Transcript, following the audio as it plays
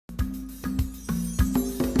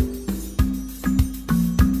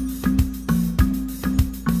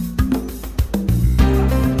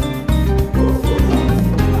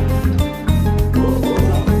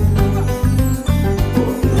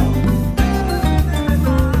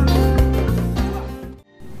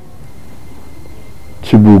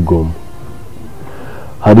Chibugom,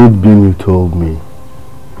 had it been you told me,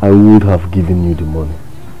 I would have given you the money.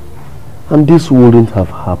 And this wouldn't have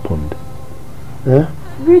happened. Eh?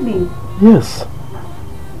 Really? Yes.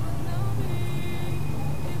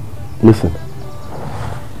 Listen.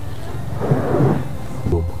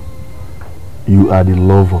 You are the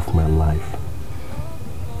love of my life.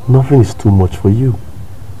 Nothing is too much for you.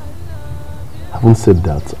 Having said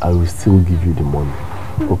that, I will still give you the money.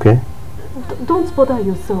 Okay? Don't bother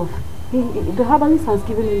yourself. The herbalist has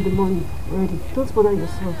given him the money already. Don't bother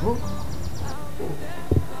yourself. Oh?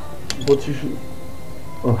 But you should...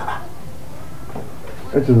 Oh.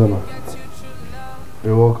 Echezana.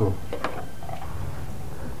 You're welcome.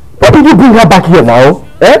 Why did you bring her back here now?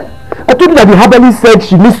 Eh? I told you that the herbalist said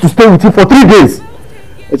she needs to stay with you for 3 days.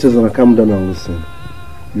 Echezana, calm down and listen.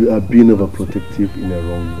 You are being overprotective in a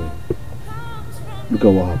wrong way. Look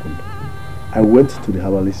at what happened. I went to the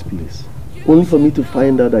herbalist's place, only for me to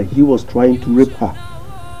find out that he was trying to rape her.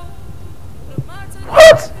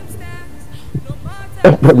 What?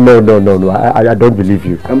 No. I don't believe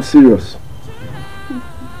you. I'm serious.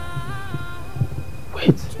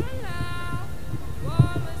 Wait.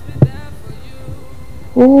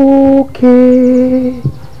 Okay.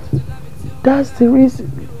 That's the reason.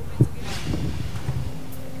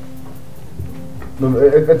 No,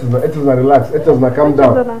 Echezana, relax. Echezana, calm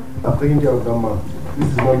down. I'm taking care of that man. This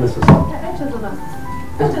is not necessary.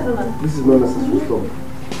 This is not necessary. Stop.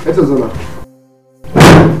 Echezana.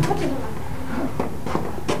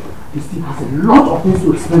 He still has a lot of things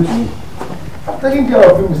to explain to me. I'm taking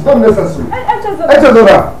care of him. It's not necessary.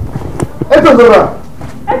 Echezana.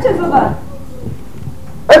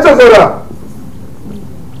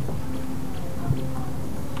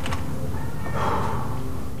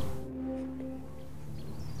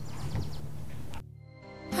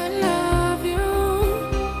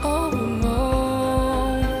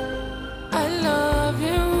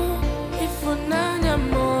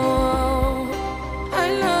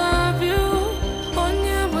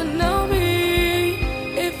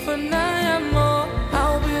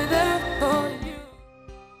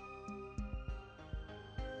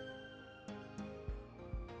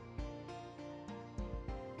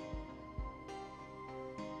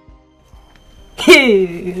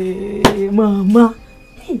 Hey, Mama.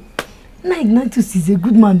 Hey, Ignatius is a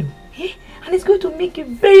good man. Hey, and he's going to make a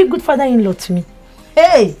very good father-in-law to me.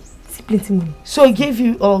 Hey, see plenty money. So he gave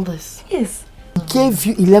you all this? Yes. He gave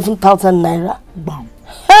you 11,000 naira? Bam.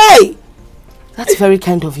 Hey! That's very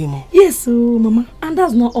kind of him. Yes, Mama. And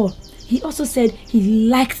that's not all. He also said he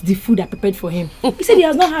liked the food I prepared for him. He said he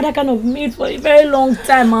has not had that kind of meat for a very long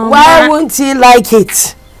time, Mama. Why won't he like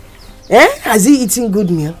it? Eh? Has he eaten good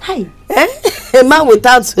meal? Hi. Eh? A man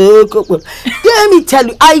without cookbook. Let me tell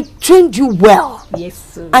you, I trained you well.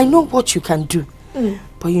 Yes, sir. I know what you can do.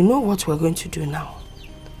 But you know what we're going to do now?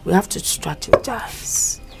 We have to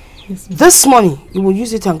strategize. Yes, this money, you will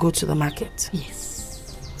use it and go to the market.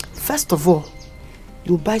 Yes. First of all,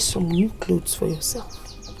 you buy some new clothes for yourself.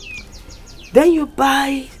 Then you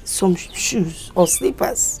buy some shoes or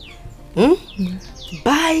slippers.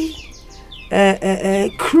 Buy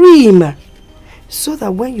cream. So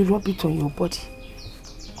that when you rub it on your body,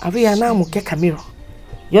 you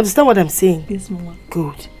understand what I'm saying? Yes, Mama.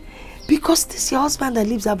 Good. Because this your husband that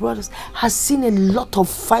lives abroad has seen a lot of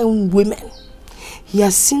fine women. He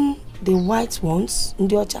has seen the white ones in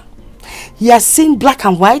the Ocha. He has seen black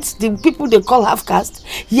and white, the people they call half caste.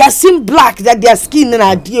 He has seen black, that their skin and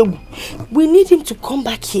idea. We need him to come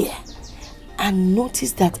back here and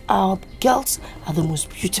notice that our girls are the most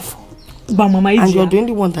beautiful. But Mama, and you're the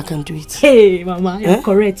only one that can do it. Hey, Mama, you're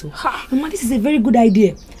correct. Mama, this is a very good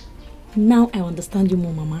idea. Now I understand you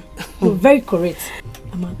more, Mama. You're very correct.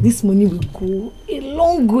 Mama, this money will go a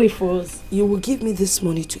long way for us. You will give me this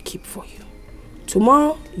money to keep for you.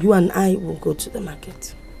 Tomorrow, you and I will go to the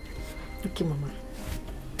market. Okay, Mama.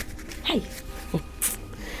 Hey.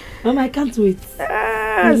 Mama, I can't wait.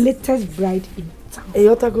 Yes. The latest bride in town. Hey,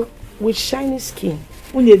 Otago, with shiny skin.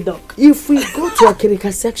 Dog. If we go to a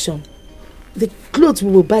Kirika section, the clothes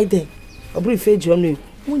we will buy there.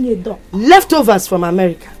 Leftovers from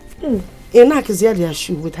America. Enak is here their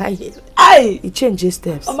shoe with high heel. Aye. He changes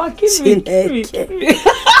steps. Mama,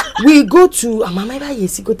 we go to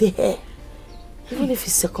go to hair. Even if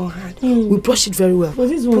it's second hand, we brush it very well.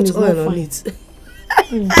 This one put oil on it.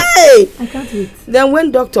 Hey! I can't wait. Then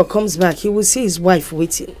when doctor comes back, he will see his wife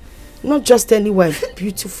waiting. Not just any wife,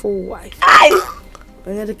 beautiful wife. Aye!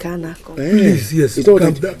 Please, yes. Calm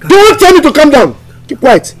down. Don't tell me to calm down. Keep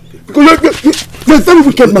quiet. Because you're a very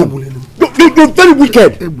wicked man. You're very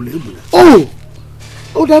wicked.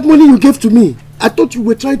 Oh, that money you gave to me. I thought you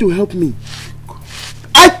were trying to help me.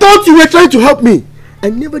 I thought you were trying to help me.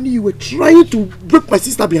 I never knew you were trying to rape my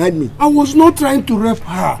sister behind me. I was not trying to rape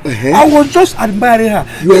her. I was just admiring her.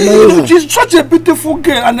 You admire her? She's such a beautiful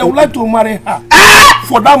girl and I would like to marry her.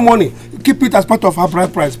 For that money, keep it as part of her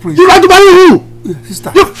bride price, please. You like to marry who?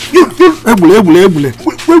 Sister. You Ebule.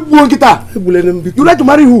 You like to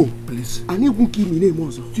marry who? Please. I need to kill me name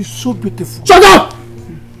also. She's so beautiful. Shut up!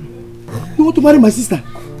 You want to marry my sister?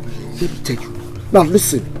 Let me tell you. Now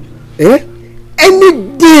listen.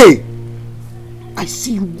 Any day I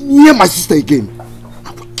see you near my sister again,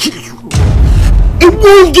 I will kill you. It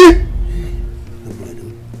won't get.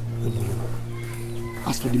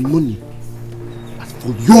 As for the money, as for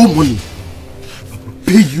your money, I will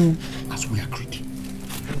pay you as we agreed.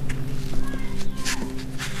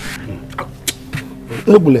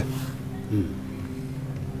 Ebule.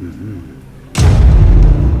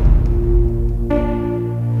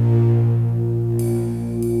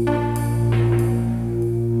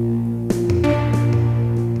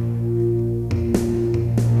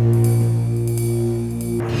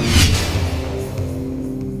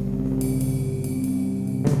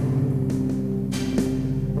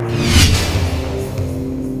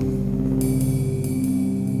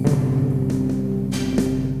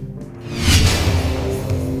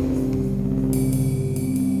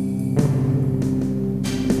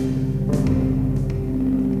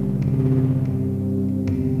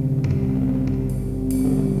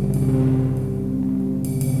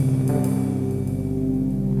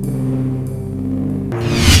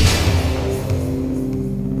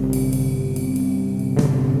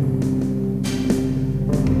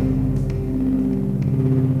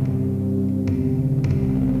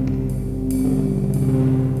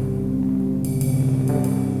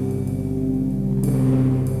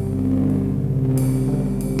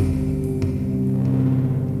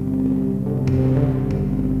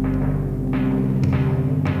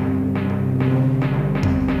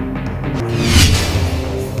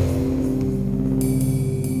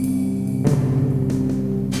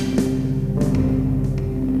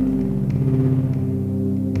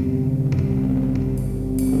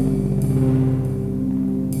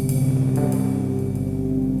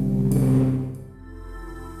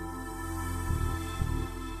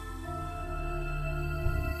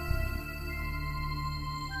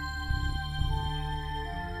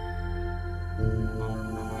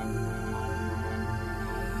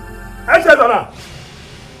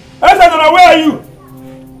 Echezona, where are you?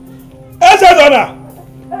 Echezona!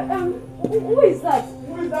 Who is that?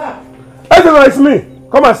 Who is that? Echezona, it's me.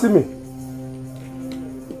 Come and see me.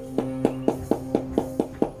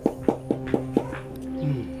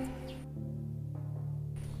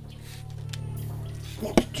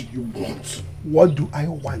 What do you want? What do I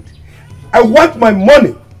want? I want my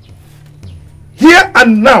money. Here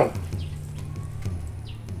and now.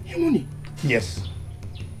 Your money? Yes.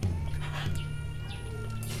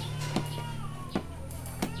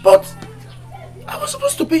 But I was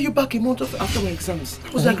supposed to pay you back a month after my exams.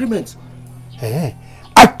 That was the agreement. I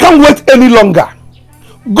can't wait any longer.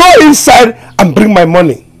 Go inside and bring my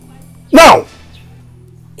money. Now.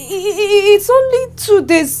 It's only 2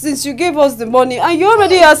 days since you gave us the money and you're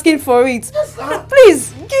already asking for it.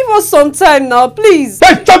 Please, give us some time now, please.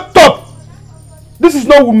 Hey, shut up! This is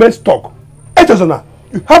not women's talk. Echezona,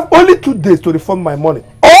 you have only 2 days to refund my money.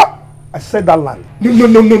 Or I said that land. No.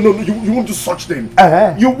 You won't do such thing.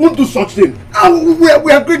 You won't do such thing.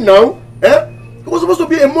 We agreed now. It was supposed to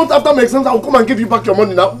be a month after my exams. I will come and give you back your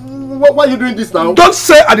money now. Why are you doing this now? Don't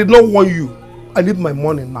say I did not warn you. I need my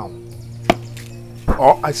money now.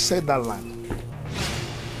 Or I said that land.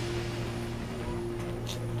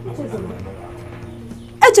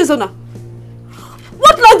 Echezona,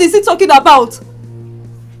 what land is he talking about?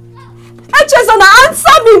 Echezona,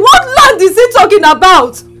 answer me! What land is he talking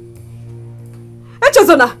about?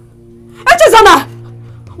 Echezona! Echezona!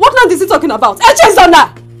 What land is he talking about?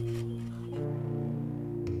 Echezona!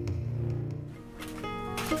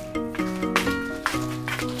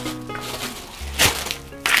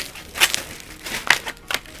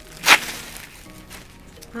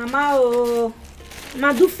 Mama, oh,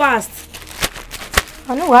 Mama, do fast.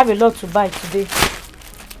 I know we have a lot to buy today.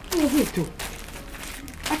 Wait,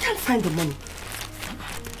 I can't find the money.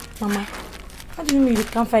 Mama, how do you mean you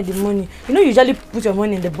can't find the money? You know you usually put your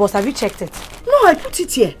money in the box. Have you checked it? No, I put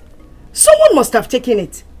it here. Someone must have taken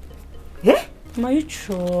it. Eh? Mama, you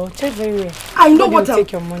sure? Check very well. I know what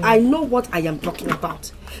take your money. I know what I am talking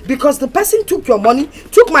about. Because the person took your money,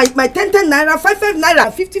 took my 10 naira, 5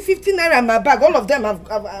 naira, 50 naira in my bag. All of them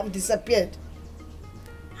have disappeared.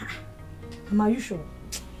 Mama, you sure?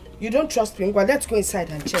 You don't trust me? Well, let's go inside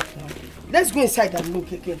and check now. Let's go inside and look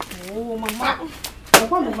again. Oh, Mama.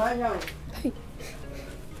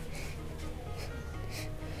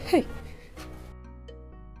 Hey.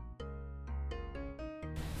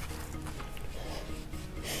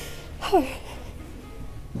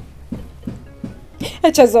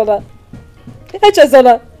 Echezona.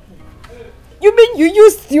 You mean you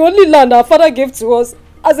used the only land our father gave to us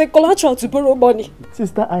as a collateral to borrow money?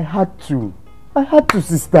 Sister, I had to,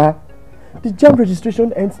 sister. The JAMB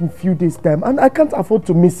registration ends in a few days' time and I can't afford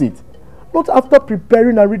to miss it. Not after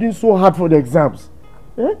preparing and reading so hard for the exams.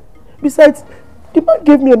 Eh? Besides, the man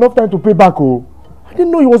gave me enough time to pay back. Oh, I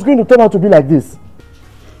didn't know it was going to turn out to be like this.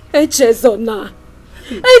 Echezona.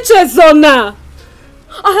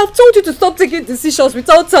 I have told you to stop taking decisions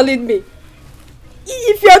without telling me.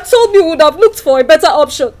 If you had told me, we would have looked for a better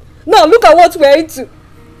option. Now look at what we're into.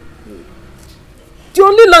 The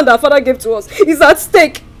only land our father gave to us is at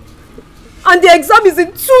stake. And the exam is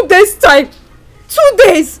in 2 days' time. 2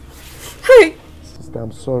 days! Hey! Sister,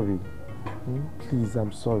 I'm sorry. Please,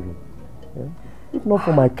 I'm sorry. Yeah? If not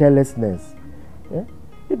for my carelessness. Yeah?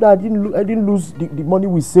 If I didn't lose the money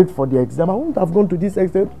we saved for the exam, I wouldn't have gone to this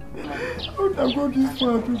extent. I wouldn't have gone this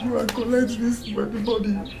far to go and collect this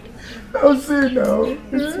money. I'll say now.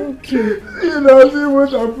 It's okay. See now, see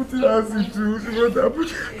what I'm putting us into.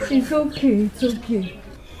 It's okay.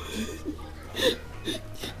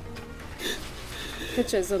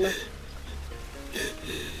 Echezona,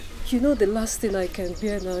 you know the last thing I can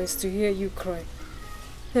bear now is to hear you cry.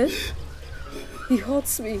 Eh? It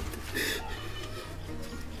hurts me.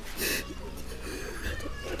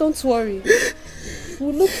 Don't worry.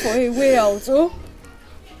 We'll look for a way out, oh?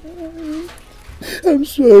 I'm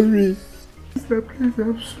sorry. Sister, please,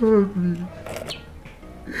 I'm sorry.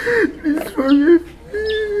 Please forgive me.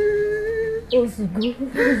 Ozugo.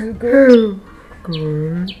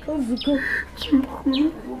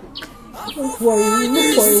 Don't worry, we'll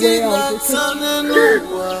look for a way out,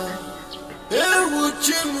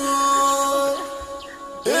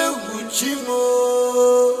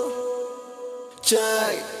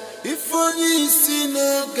 Chai, if only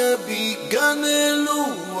Sinega began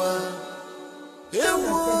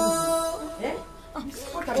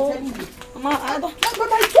What I'm telling you. Mama,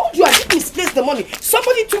 but I told you I didn't misplace the money.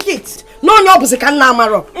 Somebody took it. No,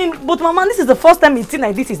 but Mama, this is the first time a thing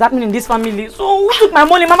like this is happening in this family. So who took my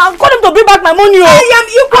money, Mama? Call them to bring back my money. I am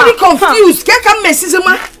equally confused.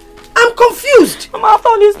 I'm confused. Mama, after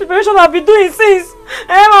all this preparation I've been doing since.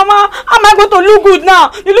 Mama, how am I going to look good now?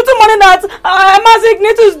 The little money that Emma's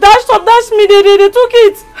Ignatius dash me, they took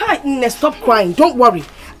it. Hi, stop crying. Don't worry.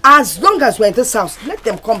 As long as we're in this house, let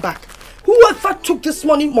them come back. Whoever took this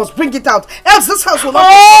money must bring it out. Else this house will not...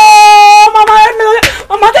 Oh, Mama,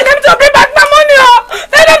 Mama, tell them to bring back my money.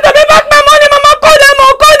 Tell them to bring back my money, Mama. Call them.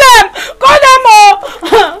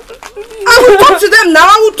 I will talk to them now.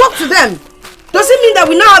 I will talk to them. Does it mean that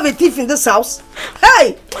we now have a thief in this house?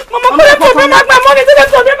 Hey! Mama, call them to bring back my money. Tell them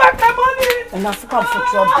to bring back my money. And now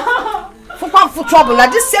for trouble. Now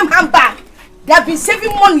this same handbag, they have been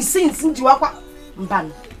saving money since in Jiwakwa.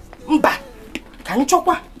 Mba. Can you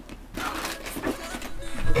chokwa?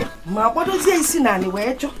 Ma, what does he see now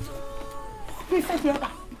anyway?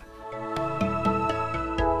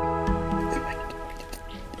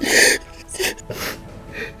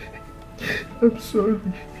 I'm sorry.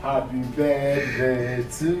 Happy birthday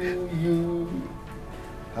to you.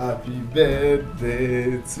 Happy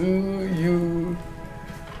birthday to you.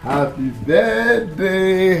 Happy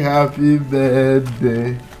birthday. Happy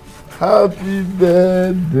birthday. Happy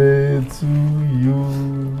birthday to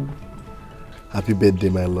you. Happy birthday,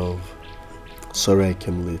 my love. Sorry I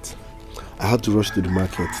came late. I had to rush to the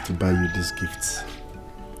market to buy you these gifts.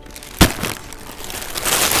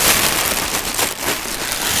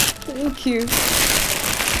 Thank you. I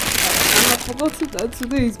have forgotten that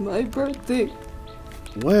today is my birthday.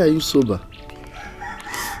 Why are you sober?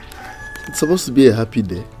 It's supposed to be a happy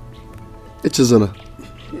day. Echezona,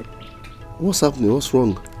 what's happening? What's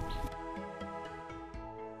wrong?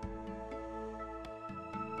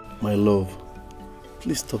 My love,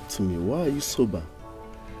 please talk to me. Why are you sober?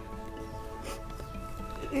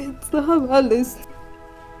 It's the herbalist.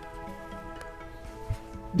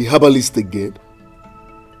 The herbalist again?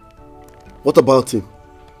 What about him?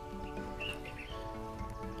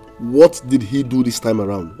 What did he do this time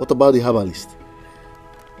around? What about the herbalist?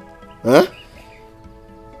 Huh?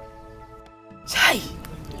 Chai!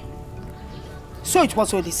 So it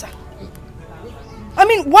was Odisa. I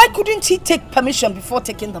mean, why couldn't he take permission before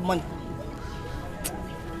taking the money?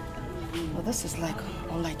 Well, this is like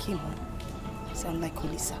unlike him. It's unlike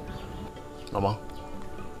Odisa. Mama,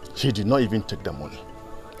 he did not even take the money.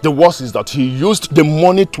 The worst is that he used the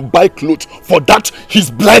money to buy clothes for that his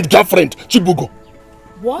blind girlfriend, Chibugo.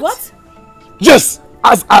 What? Yes,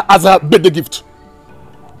 as a birthday gift.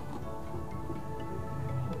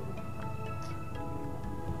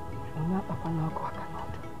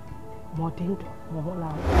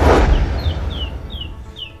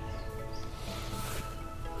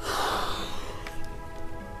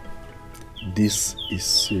 This is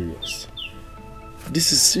serious.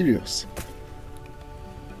 This is serious.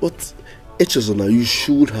 But Echezona, you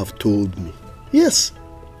should have told me. Yes,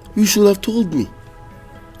 you should have told me.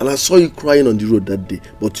 And I saw you crying on the road that day,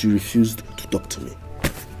 but you refused to talk to me.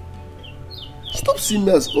 Stop seeing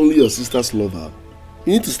me as only your sister's lover.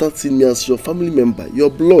 You need to start seeing me as your family member, your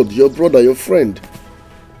blood, your brother, your friend.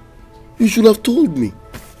 You should have told me.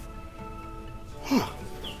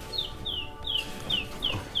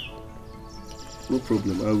 No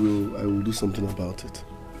problem. I will do something about it.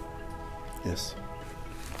 Yes.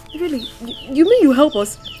 Really? You mean you help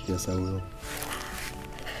us? Yes, I will.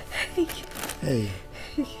 Hey.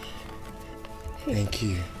 Thank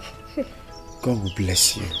you. God will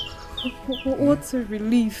bless you. What a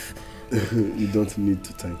relief. You don't need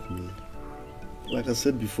to thank me. Like I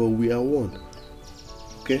said before, we are one.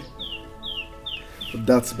 Okay? But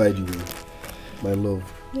that's by the way, my love.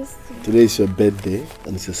 Yes, sir. Today is your birthday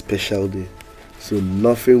and it's a special day. So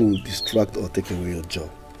nothing will distract or take away your joy.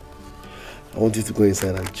 I want you to go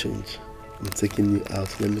inside and change. I'm taking you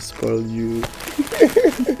out. Let me spoil you.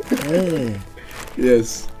 Hey.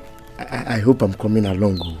 Yes. I hope I'm coming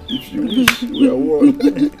along. If you wish, we are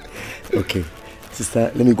one. Okay.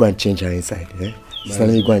 Sister, let me go and change her inside. Eh? Sister,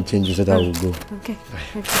 let me go and change you so that we'll go. Okay.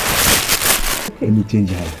 Let me change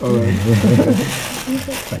her. Alright.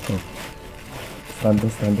 Back up. Stand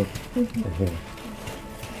up, stand up.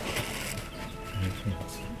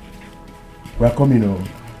 We are coming home.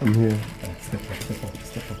 I'm here. Step up, step up,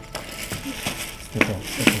 step up. Step up,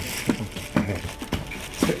 step up, step up.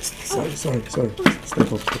 Sorry. Step up,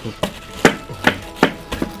 step up.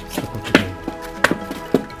 Step up again.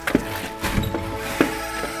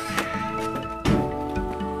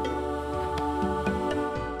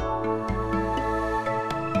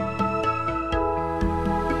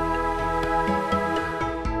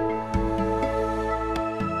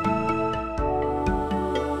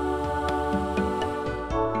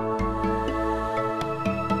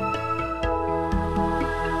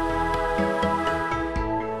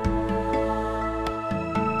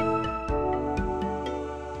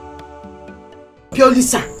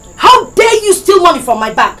 Lisa, how dare you steal money from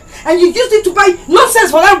my bag? And you used it to buy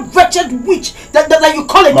nonsense for that wretched witch that you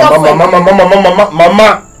call a girlfriend.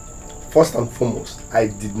 Mama. First and foremost, I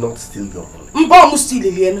did not steal your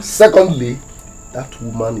money. Secondly, that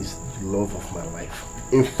woman is the love of my life.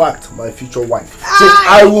 In fact, my future wife. So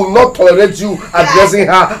I will not tolerate you addressing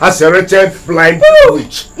her as a wretched blind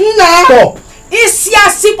witch. Stop.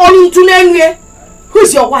 Who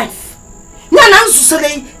is your wife?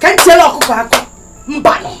 Can't tell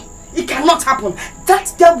Mbano, it cannot happen.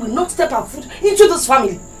 That girl will not step her foot into this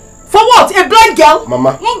family. For what? A blind girl?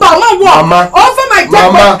 Mama. Mbano what? Mama. Over my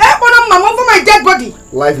dead body. Mama, over my dead body.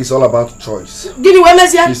 Life is all about choice.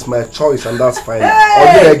 It's my choice and that's fine.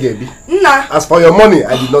 Hey. As for your money,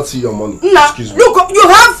 I did not see your money. Excuse me. You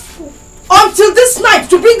have until this night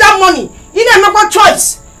to bring that money. You never got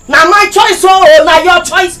choice. Now my choice, now your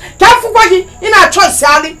choice. Careful, in our choice,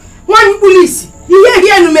 Sally. One police. You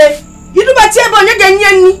me. You do better than you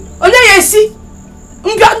get only you see.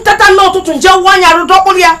 Tata not to jail 1 year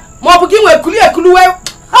double ya. More begin with Kulu.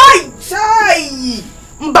 Hi, shy.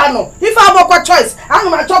 Mbano. If I have a choice, I'm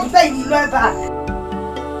going to chop that you learn.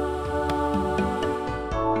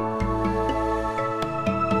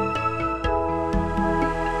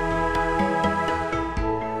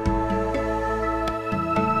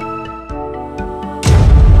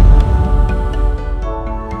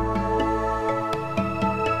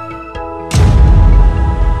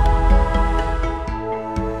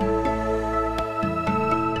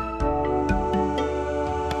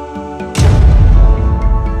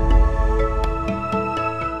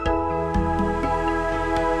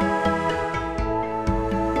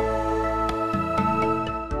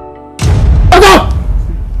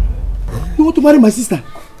 You want to marry my sister?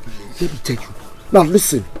 Let me tell you. Now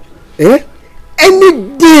listen.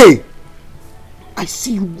 Any day I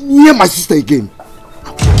see you near my sister again, I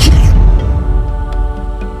will kill you.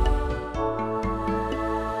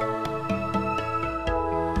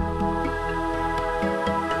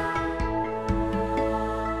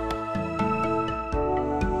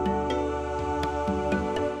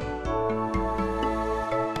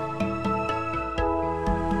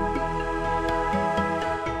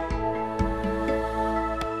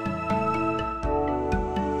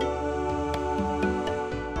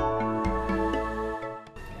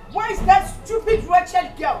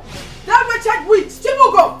 wretched girl. That wretched witch.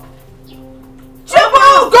 Chibu go.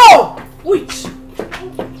 Chibu go. Witch.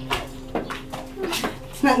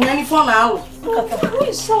 Nanny for now. Why are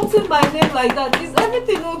you shouting my name like that? Is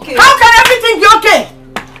everything okay? How can everything be okay?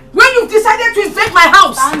 When you've decided to invade my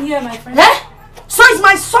house. I'm here, my friend. Eh? So it's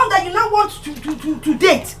my son that you now want to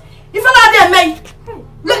date. If you're not there, man.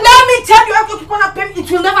 Let me tell you,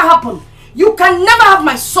 it will never happen. You can never have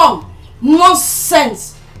my son.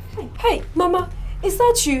 Nonsense. Hey, Mama, is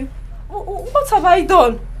that you? What have I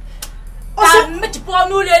done? Mama.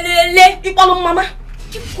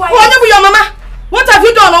 Your mama. What have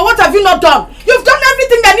you done or what have you not done? You've done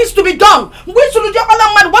everything that needs to be done.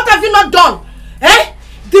 What have you not done? Eh?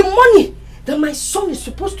 The money that my son is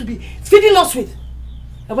supposed to be feeding us with.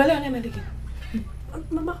 Mama,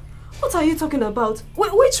 what are you talking about?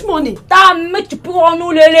 Which money?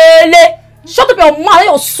 Shut up your mouth,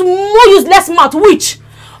 your small useless mouth, witch.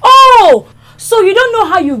 Oh, so you don't know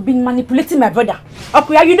how you've been manipulating my brother.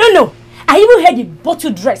 Okay, you don't know. I even heard the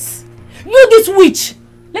bottle dress. You this witch.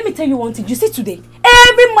 Let me tell you one thing. You see today,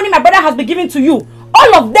 every money my brother has been giving to you,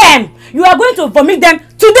 all of them, you are going to vomit them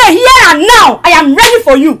today, here and now. I am ready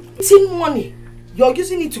for you. See money. You're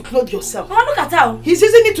using it to clothe yourself. Oh, look at her. He's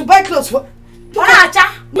using it to buy clothes for...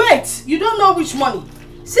 Wait, you don't know which money.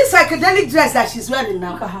 See psychedelic dress that she's wearing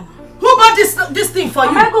now. Who bought this thing for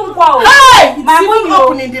you? Hey! It's even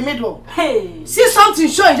open in the middle. Hey! See something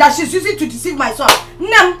showing that she's using to deceive my son.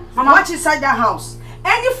 Mama, watch inside that house.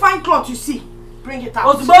 Any fine cloth you see, bring it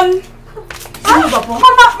out. Mama!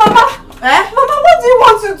 Eh? Mama, what do you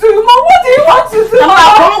want to do? Mama, what do you want to do?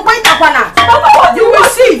 Mama, what do you you will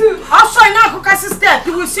want see. to do? Outside now, step.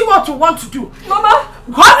 You will see what you want to do. Mama!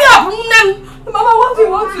 Hurry up! Mama, what do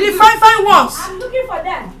you want to do? The fine ones. I'm looking for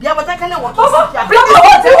them. Yeah, but I cannot walk. Mama, what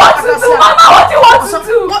do you want to do? Mama, what do you want to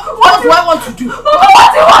do? What do I want to do? Mama,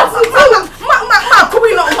 what do you want to do? Mama, come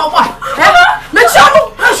in on what? Micheal,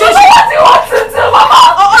 what do you want to do, Mama?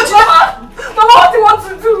 Mama, what do you want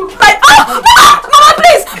to do? Mama,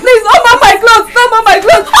 please, don't burn my clothes, Mama, please,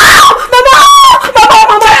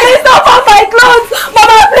 don't burn my clothes.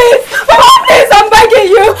 Mama, please, I'm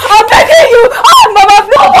begging you. Oh, Mama,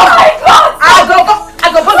 please, don't burn my clothes. I go.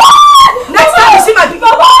 Next time you see my people,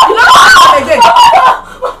 you don't come again. I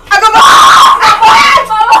go.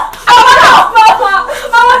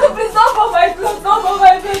 Mama, please don't burn my clothes.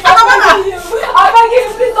 I'm begging you,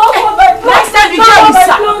 please don't burn my clothes. Next time you get me,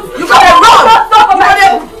 sir, you gotta run.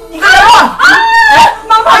 You gotta run.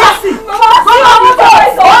 Mama, please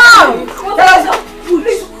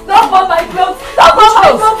don't burn my clothes.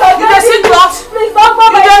 You can see clothes. Please don't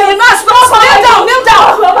burn my clothes. You're not supposed to kneel down.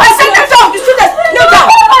 I said kneel down. You see that? Kneel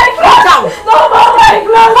down. Kneel down. Don't burn my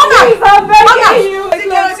clothes. Please, I'm begging you.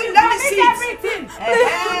 Let me see it.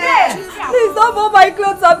 Please don't burn my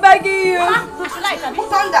clothes. I'm begging you.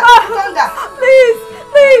 Put on that. Please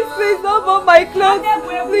don't burn my clothes.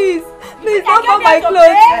 Please don't burn my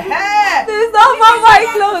clothes. Please don't burn my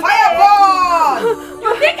clothes. Fireball.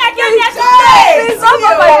 You think I can get Please don't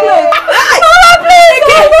burn my clothes. Mama, please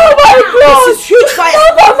don't burn my clothes. This is huge fire.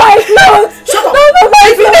 Don't burn my clothes. Shut up. Don't burn my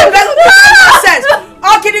If you don't clothes. nonsense.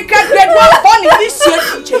 How can you get grade 1 funny this year?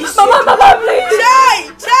 Mama, please. Jai.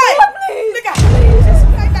 Look at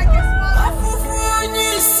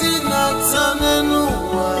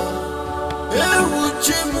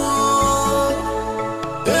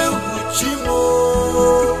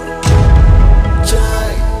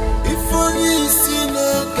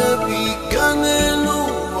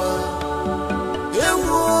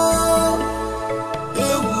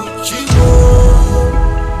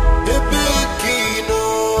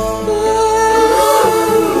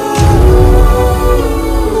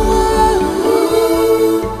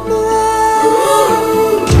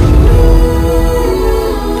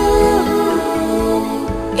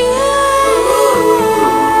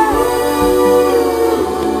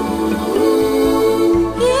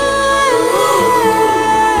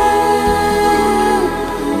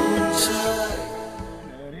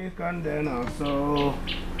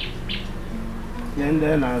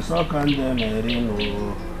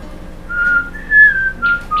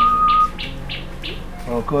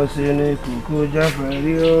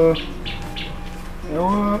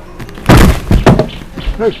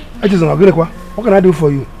Hey, what can I do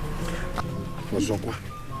for you?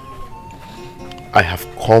 I have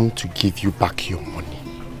come to give you back your money.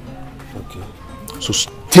 Okay. So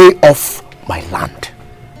stay off my land.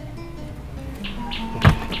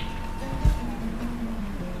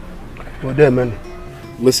 Well, there, man.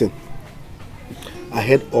 Listen, I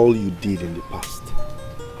heard all you did in the past.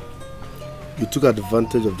 You took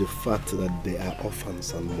advantage of the fact that they are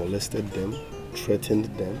orphans and molested them, threatened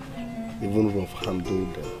them, even if I've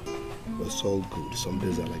handled them. But it's all good. Some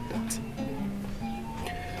days are like that.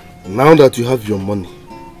 Now that you have your money,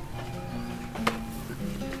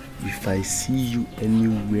 if I see you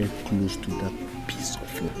anywhere close to that piece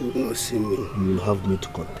of it, you will not see me. You will have me to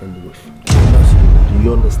contend with. Do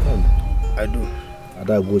you understand? I do.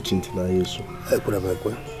 Ada go chintina Yesu. I put up my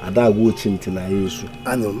coin. Ada go chintina Yesu.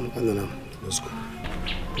 I know. Let's go.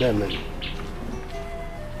 Yeah, man.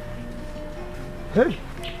 Hey.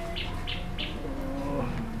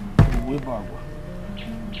 Way back.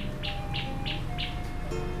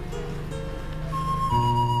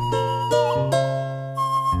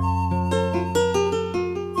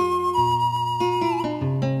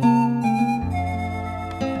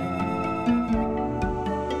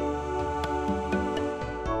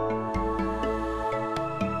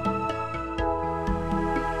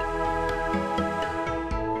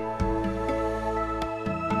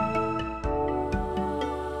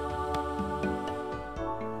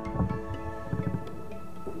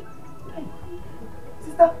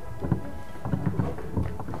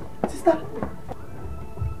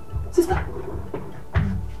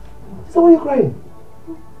 Why are you crying?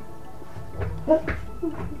 Huh?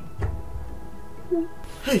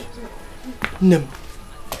 Hey, Nem,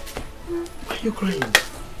 why are you crying?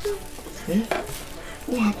 Eh?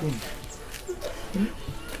 What happened?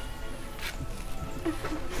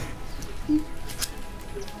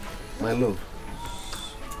 My love,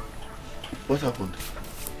 what happened?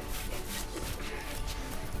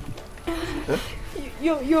 Huh?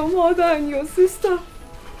 Your mother and your sister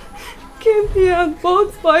came here and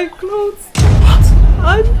bought my clothes.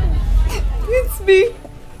 What? And it's me.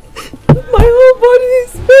 My whole body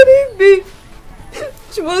is paining me.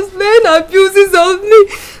 She was laying abuses on me.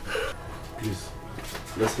 Please,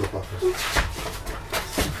 let's go back.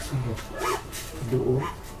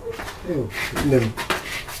 Nem,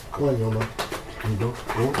 come on, your man. No,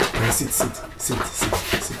 sit.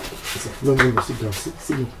 No, sit down.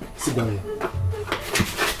 Sit down here.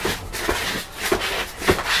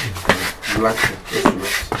 Relax.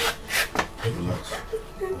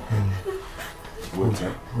 Wait,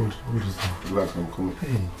 Hold this down. Relax, I'm coming.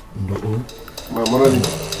 Hey, no. My mother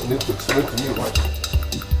needs to explain to me why.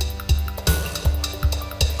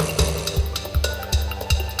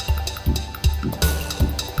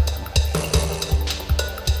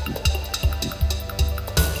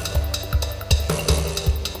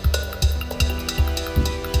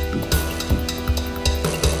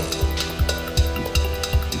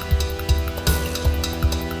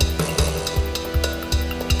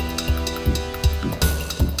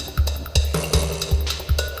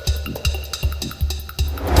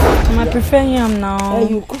 I prefer yam now.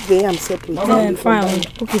 You cook the yam separate. Yeah, fine.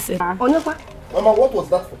 Cook it separate. Mama, what was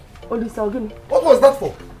that for? What What was that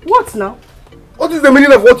for? now? What is the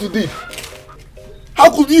meaning of what you did? How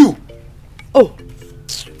could you? Oh,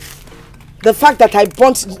 the fact that I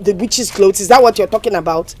burnt the witch's clothes, is that what you're talking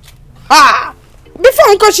about? Ah! Before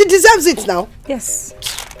Uncle, she deserves it now. Yes.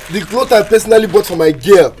 The clothes I personally bought for my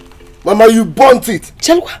girl. Mama, you burnt it.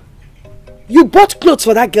 Chelwa, you bought clothes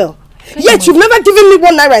for that girl. Yet you've never given me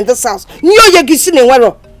 1 naira in this house.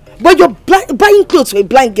 But you're buying clothes for a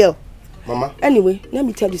blind girl. Mama. Anyway, let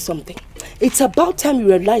me tell you something. It's about time you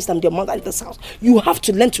realize I'm your mother in this house. You have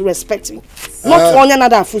to learn to respect me. Not one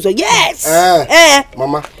another afuso. Yes!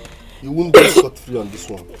 Mama, you won't go scot-free on this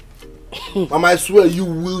one. Mama, I swear you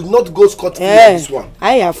will not go scot-free on this one.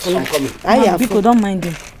 I'm coming. Biko, don't mind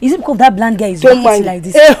him. Is it because that blind guy is don't mind like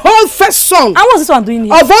this? A whole first song. And what's this one doing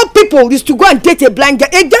here? Of all people is to go and date a blind girl.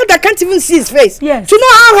 A girl that can't even see his face. Yes. To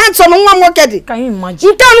know how handsome one worked. Can you imagine?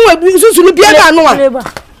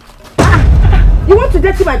 You want to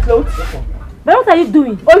dirty my clothes? But what are you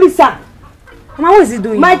doing? Olisa. Mama, what is he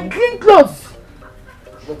doing? My clean clothes.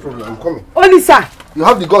 No problem, I'm coming. Olisa. You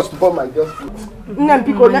have the guts to burn my girl's clothes. Back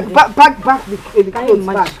the clothes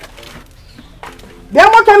back. Then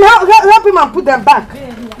what can help him and put them back?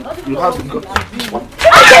 You have the guts. What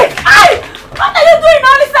are you doing,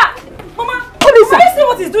 Olisa? Mama, Olisa. you see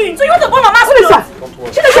what he's doing? So you want to burn Mama's clothes?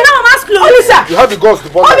 She doesn't know Mama's clothes. Olisa. You have the guts to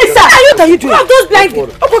burn my Olisa. girl's What are you doing? What are those blind people?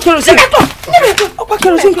 Kerosene. Give me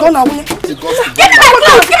my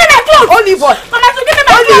clothes. Only boy. Mama, so give me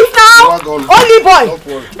my clothes now. Only boy.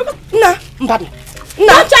 Nah, Mbabi.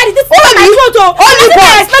 Don't try this. This is my clothes. Only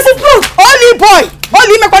boy. Expensive clothes. Only boy.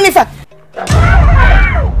 Only me kwanifa.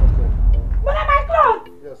 But my clothes.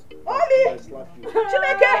 Yes. Only.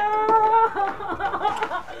 Chineke.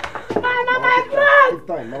 Mama, my clothes. Take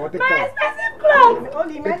time. Mama, take My time. expensive clothes.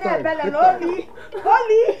 Only me Take time. Only.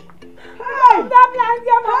 Hey. That blind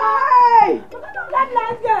girl, Mama. Hey. That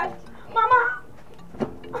blind girl. Mama.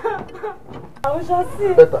 I wish I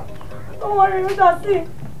see. Better. Don't worry, we shall see.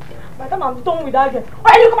 By the time I'm done with that girl,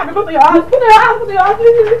 why you come and go to your house? Go to your house, go to your house,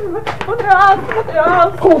 go to your house, go to your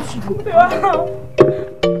house. Go to your house.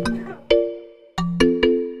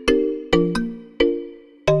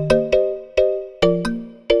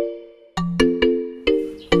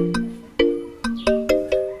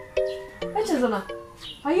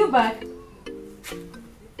 Are you back?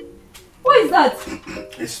 Who is that?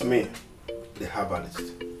 It's me, the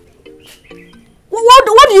herbalist.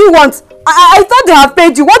 What do you want? I thought they have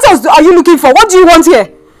paid you. What else are you looking for? What do you want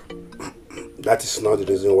here? That is not the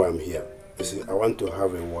reason why I'm here. You see, I want to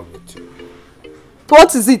have a word with you.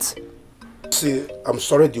 What is it? See, I'm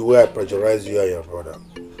sorry the way I pressurized you and your brother.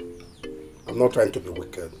 I'm not trying to be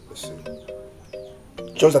wicked, you see.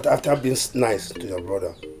 Just that after being nice to your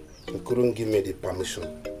brother, he couldn't give me the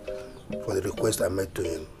permission for the request I made to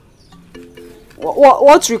him.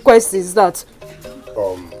 What request is that?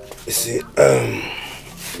 You see,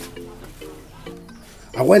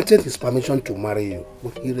 I wanted his permission to marry you,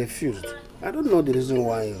 but he refused. I don't know the reason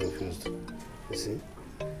why he refused. You see,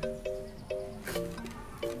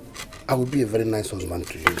 I will be a very nice husband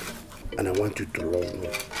to you, and I want you to love me.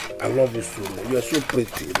 I love you so much. You are so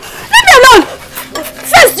pretty. Leave me alone!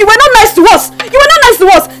 First, you were not nice to us. You were not nice to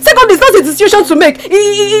us. Second, it's not a decision to make.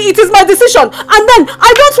 It is my decision. And then,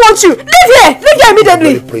 I don't want you. Leave here! Leave here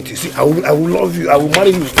immediately! Very pretty. See, I will love you. I will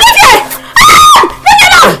marry you. Leave here! Ah! Leave me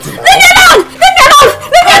alone! Leave me alone! Leave me alone!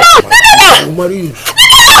 Leave me alone! Leave me alone! I will marry you.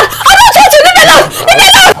 Leave me alone! I don't want you! Leave me alone! Leave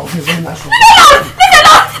me alone! I will be very nice. Leave me alone! Leave me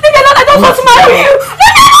alone! Leave me alone! I don't want to marry you!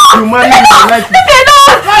 Leave me alone! You marry me. Leave me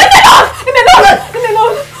alone! Leave me alone! Leave me alone! Leave me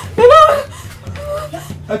alone! Leave me alone!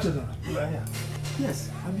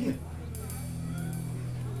 Yes, I'm here.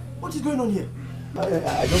 What is going on here?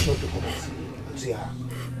 I just want to come and see her.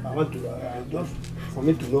 I want to, just for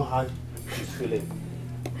me to know how she's feeling.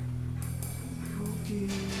 Okay.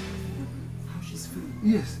 How she's feeling?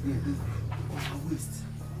 Yes. On her waist.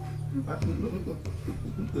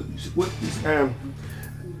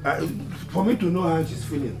 For me to know how she's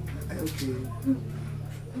feeling. Okay.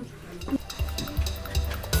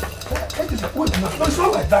 Wait, no, it's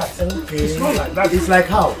not like that. Okay. It's not like that. It's like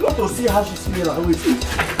how? You want to see how she's feeling on her waist.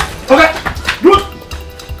 Okay, good.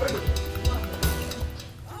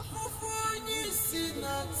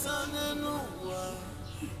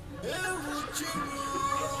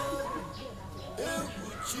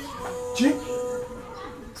 Chick,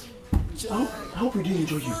 I hope he didn't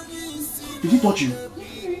enjoy you. Did he touch you?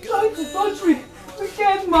 He tried to touch me.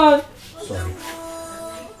 Wicked man. Sorry.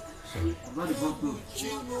 I'm not a bad boy.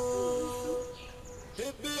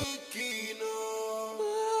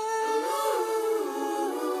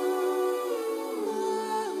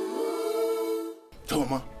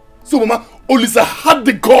 So Mama, Olisa had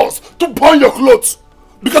the guts to burn your clothes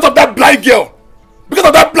because of that blind girl. Because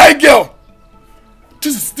of that blind girl.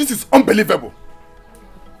 This is unbelievable.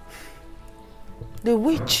 The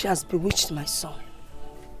witch has bewitched my son.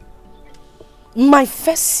 My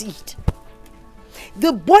first seed.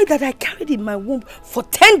 The boy that I carried in my womb for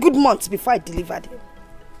 10 good months before I delivered him.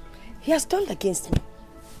 He has turned against me.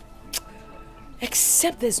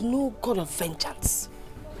 Except there's no God of vengeance.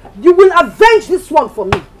 You will avenge this one for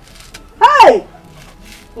me. Hey!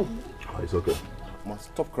 It's okay. Ma,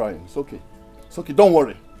 stop crying. It's okay. It's okay. Don't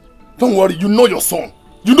worry. Don't worry. You know your son.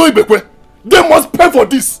 You know Ibekwe. They must pay for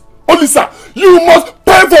this. Olisa, you must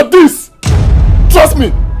pay for this. Trust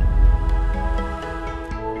me.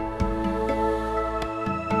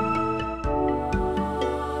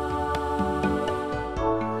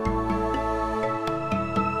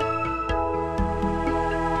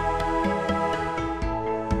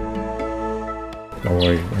 Don't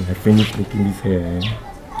worry, when I finish making this hair.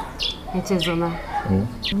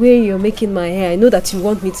 The way you're making my hair, I know that you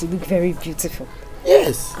want me to look very beautiful.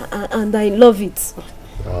 Yes. And I love it.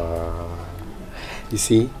 You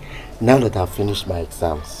see, now that I've finished my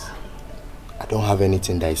exams, I don't have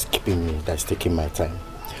anything that is keeping me, that's taking my time.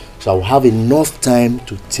 So I'll have enough time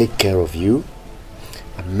to take care of you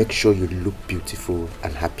and make sure you look beautiful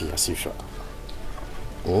and happy as usual.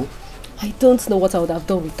 Hmm? I don't know what I would have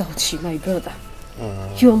done without you, my brother.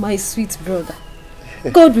 You're my sweet brother.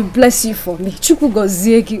 God will bless you for me. Chukwu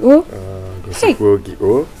goziegi, oh.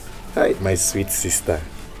 Hey, my sweet sister.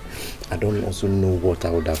 I don't also know what I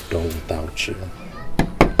would have done without you.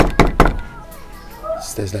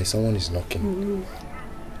 It's like someone is knocking.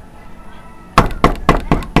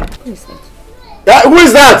 Who is that? Yeah, who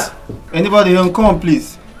is that? Anybody home? Come on,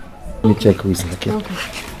 please. Let me check who is knocking. Okay.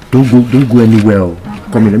 Don't go anywhere.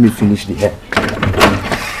 Come here, let me finish the hair.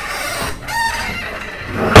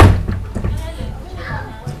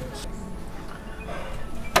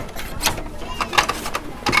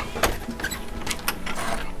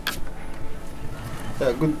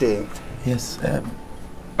 Good day. Yes,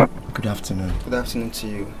 good afternoon. Good afternoon to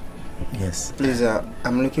you. Yes. Please,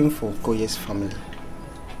 I'm looking for Okoye's family.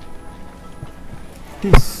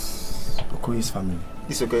 This Okoye's family.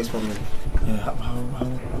 This Okoye's family. Yeah,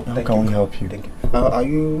 how can we help you? Thank you. Are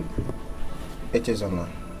you Echezona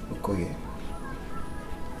Okoye?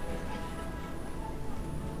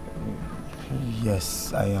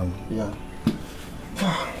 Yes, I am. Yeah.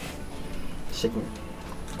 Shake me.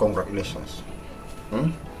 Congratulations.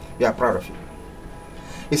 We are proud of you.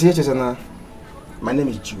 You see, Echezona, my name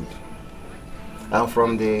is Jude. I'm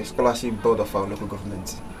from the scholarship board of our local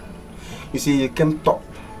government. You see, you came top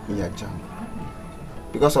in your jam.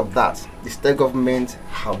 Because of that, the state government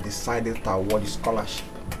have decided to award you scholarship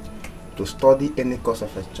to study any course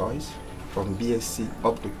of your choice from BSc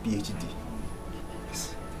up to PhD.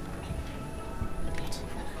 Yes.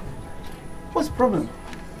 What's the problem?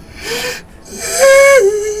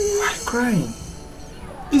 Why are you crying?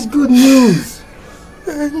 It's good news.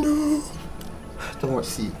 I know. Don't worry,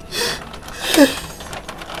 see.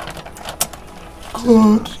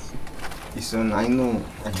 God. Listen, I know.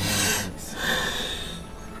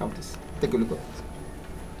 Have this. Take a look at it.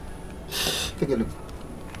 Take a look.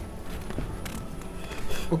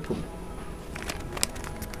 Open.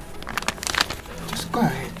 Just go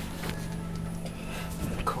ahead.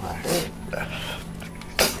 Go ahead.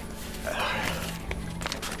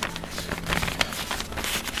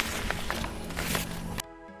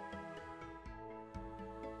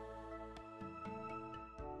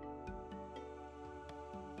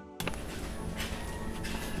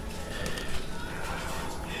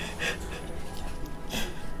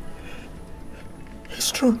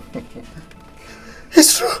 It's true.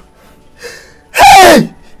 It's true.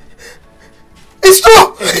 Hey! It's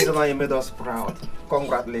true! Echezona, you made us proud.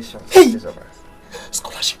 Congratulations. Hey!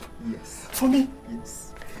 Scholarship? Yes. For me?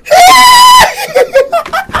 Yes.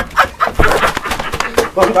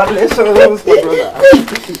 Congratulations, my brother.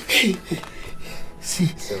 Hey! See,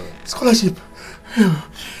 scholarship.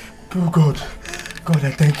 Oh God. God,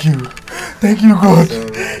 I thank you. Thank you, God.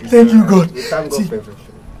 Thank you, God. We thank God for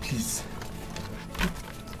everything. Please.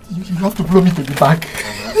 You have to blow me to the back.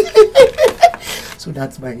 So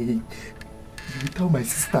that's my... You will tell my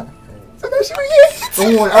sister. So that she will hear it.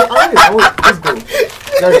 Don't worry, I will. Let's go.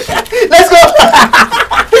 Let's go.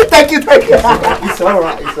 Thank you. It's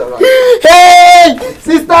alright, it's alright. Hey!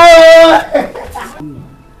 Sister!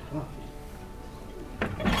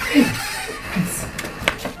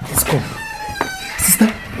 Let's go. Sister,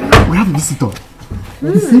 we have a visitor.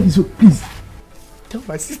 He said this, please. Tell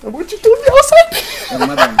my sister what you told me outside.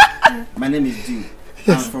 Madam, my name is Jude.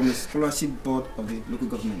 Yes. I'm from the scholarship board of the local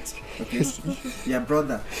government. Okay? Yes. Your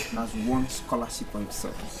brother has won scholarship for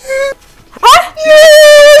himself.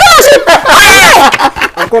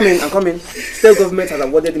 I'm coming. State government has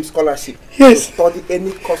awarded him scholarship to study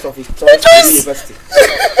any course of his choice at the university.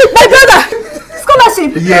 My brother!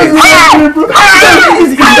 Scholarship! Yes.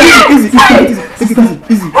 Easy.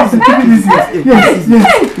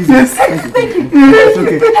 It's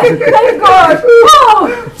okay. Thank God! Oh!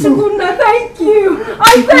 Shuguna, thank you!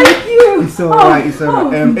 I thank you! It's alright,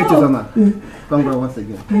 Echezona, congrats once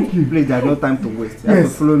again. Thank you. Please, there's no time to waste. You have to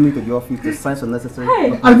follow me to the office to sign some necessary.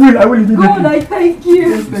 Hey. I will immediately. God, I thank you!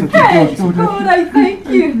 Yes, thank you. Hey! God, I thank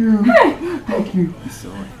you! Hey! Thank you. It's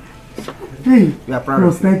alright. Hey, we are proud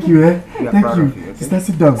of you. Thank you, We are thank proud you. of you, okay? Sister,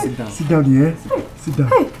 sit down, here. Sit down.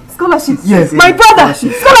 Hey, scholarship. Yes. My brother.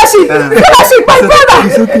 Scholarship. Scholarship, my brother.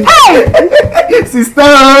 It's okay. Hey, sister.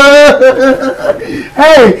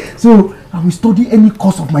 Hey, so I will study any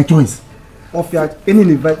course of my choice. Of your any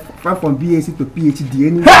university, from BSc to PhD,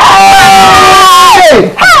 any.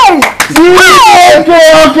 Hey!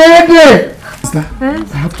 Okay. Sister,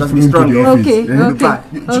 I have to be strong. Okay.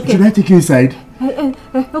 Should I take you inside?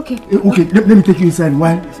 Okay. Okay, let me take you inside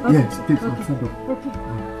while. Yes, take you inside. Okay.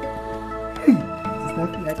 Hey,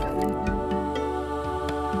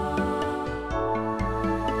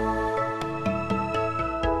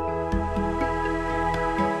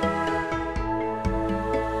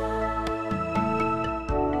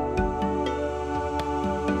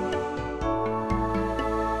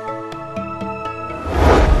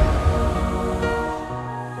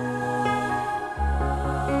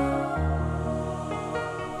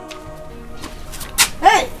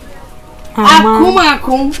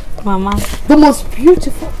 Akum. Mama. The most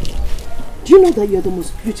beautiful. Do you know that you're the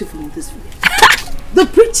most beautiful in this village? The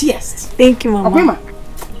prettiest. Thank you, Mama. Akuma.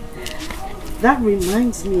 That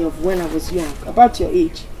reminds me of when I was young, about your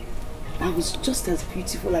age. I was just as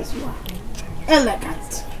beautiful as you are.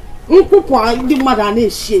 Elegant. And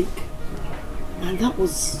that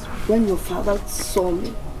was when your father saw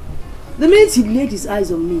me. The minute he laid his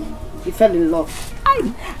eyes on me, he fell in love.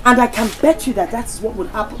 And I can bet you that that's what would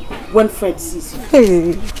happen when Fred sees you.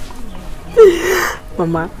 Hey.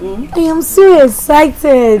 Mama, I am so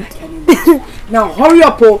excited. Now hurry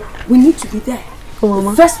up, oh. We need to be there. Oh,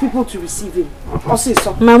 Mama. The first people to receive him.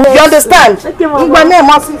 Mama. You understand? Okay, Mama. My name,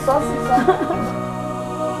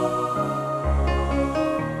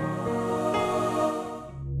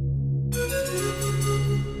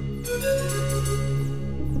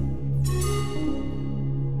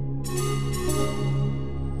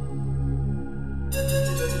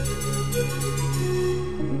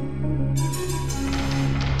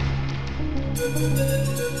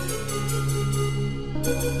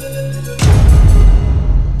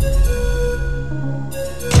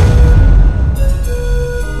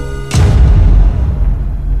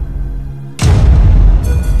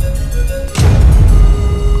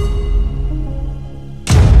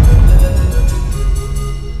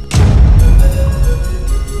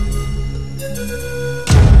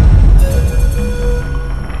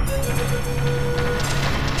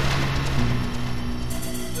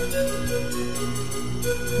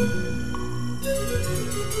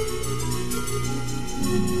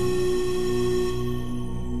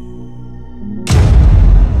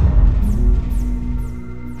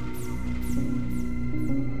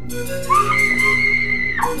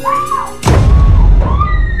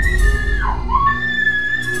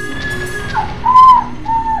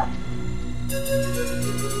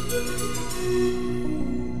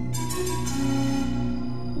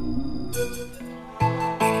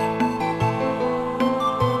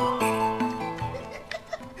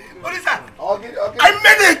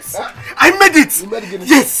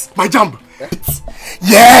 Yes, my jump.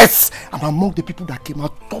 Yes, I'm among the people that came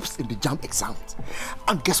out tops in the JAMB exams.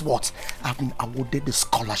 And guess what? I've been awarded the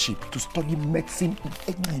scholarship to study medicine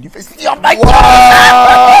in any university of Nigeria.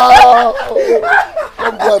 Wow!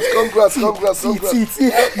 Congrats. See. You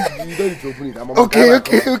don't need to open it. I'm Okay.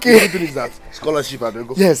 The only thing is that scholarship, I don't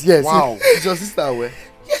go. Yes. Wow. Is your sister aware?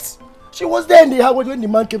 Yes. She was there in the house when the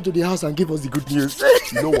man came to the house and gave us the good news.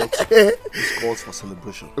 You know what? This calls for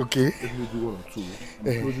celebration. Okay. Let me do one or two.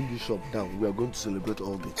 Closing this shop down. We are going to celebrate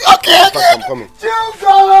all day. Okay. I'm coming.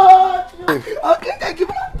 Okay, thank you.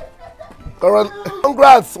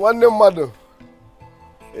 Congrats, one name, madam.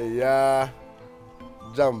 Yeah.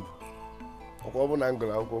 JAMB.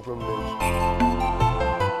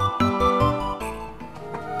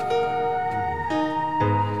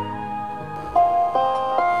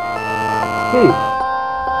 Hey,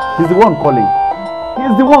 he's the one calling.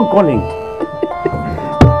 He's the one calling.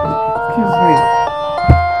 Excuse me.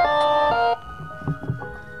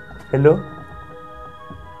 Hello?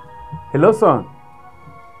 Hello, son?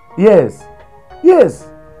 Yes.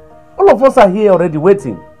 All of us are here already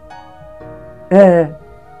waiting.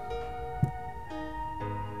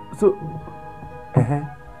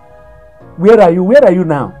 Where are you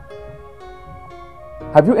now?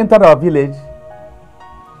 Have you entered our village?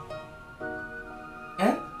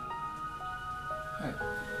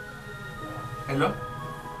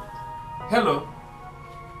 Hello?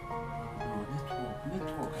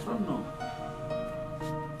 Network, I don't know.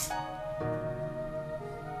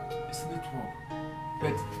 It's network.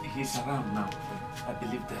 But he's around now. I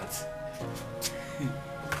believe that.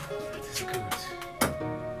 That is good.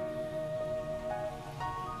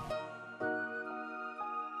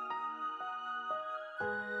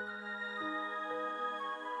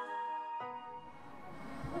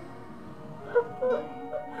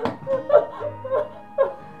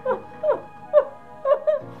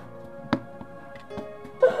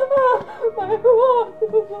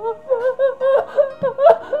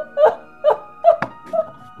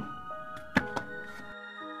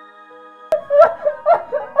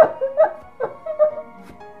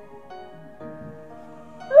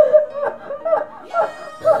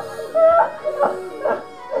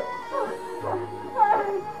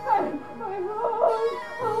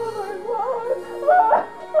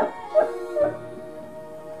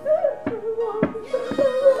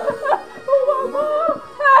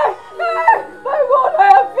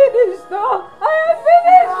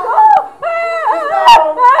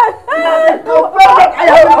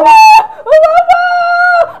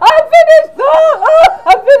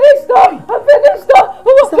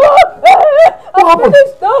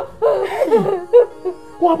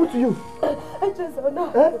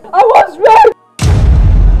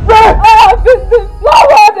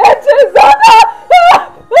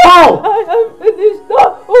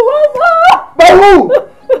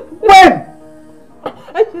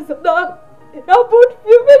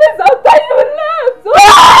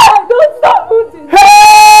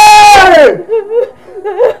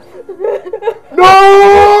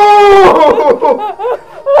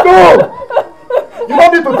 No! You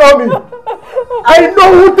don't need to tell me. I know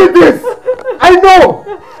who did this. I know.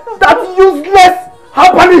 That useless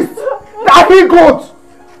herbalist. That he got.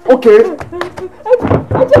 Okay.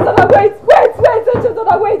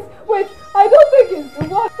 Wait. I don't think it's the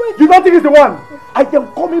one. Wait. You don't think it's the one? I am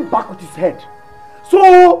coming back with his head.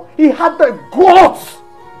 So he had the guts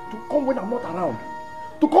to come when I'm not around.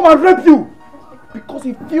 To come and rape you. Because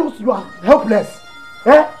he feels you are helpless.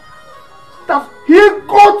 Eh? That he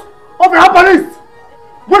got of a herbalist.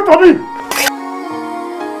 Wait for me.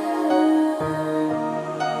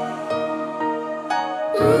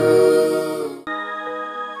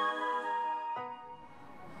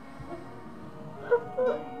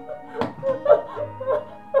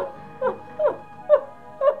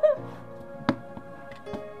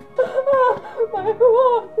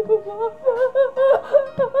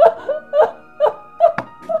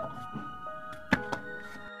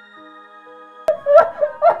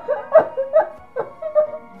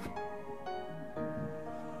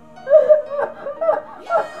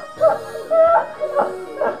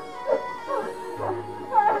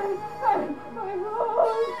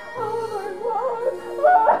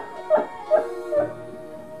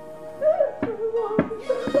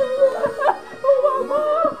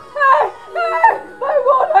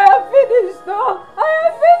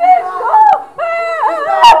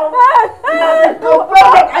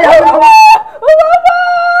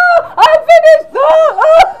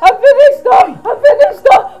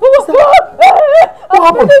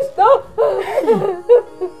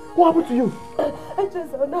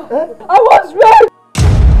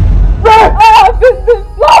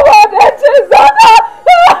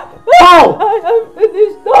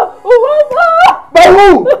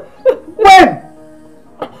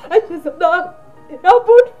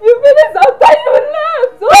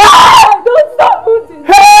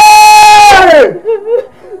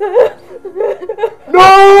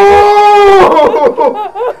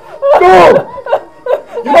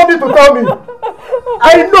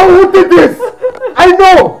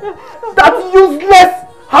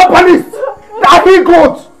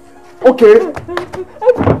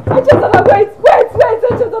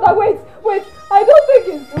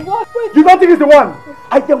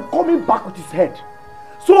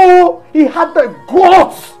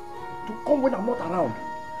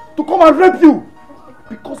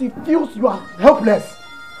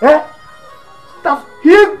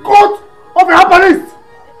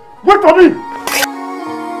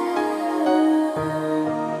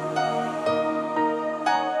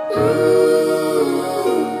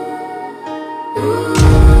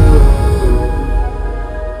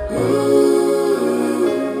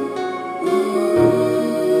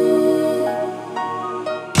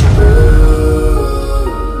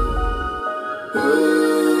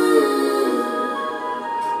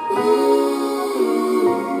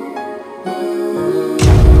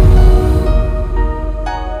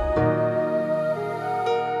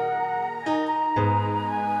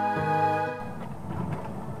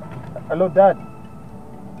 Hello, Dad.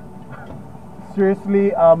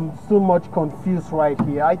 Seriously, I'm so much confused right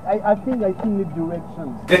here. I think I still need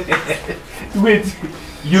directions. Wait,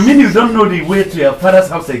 you mean you don't know the way to your father's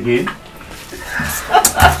house again?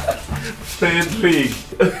 Frederick,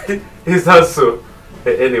 is that so?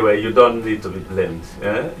 Anyway, you don't need to be blamed.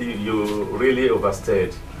 You really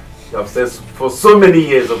overstayed. You have stayed for so many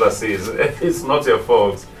years overseas. It's not your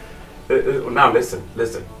fault. Now listen.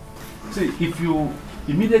 See, if you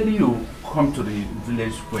immediately come to the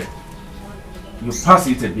village square, you pass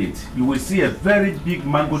it a bit, you will see a very big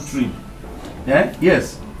mango tree.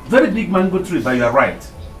 Yes, very big mango tree by your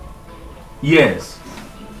right. Yes,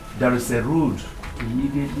 there is a road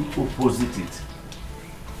immediately opposite it.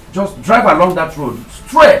 Just drive along that road,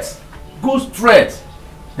 straight, go straight.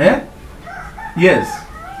 Yes,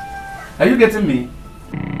 are you getting me?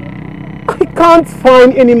 I can't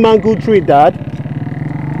find any mango tree, Dad.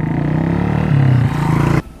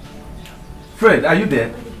 Fred, are you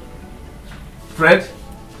there? Fred?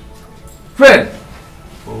 Fred!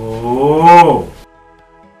 Oh!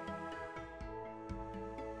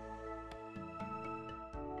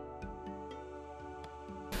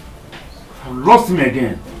 I've lost him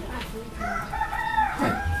again.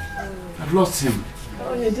 I've lost him.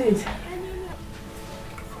 Oh, you did?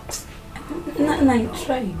 No,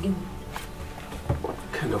 try again. What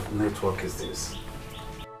kind of network is this?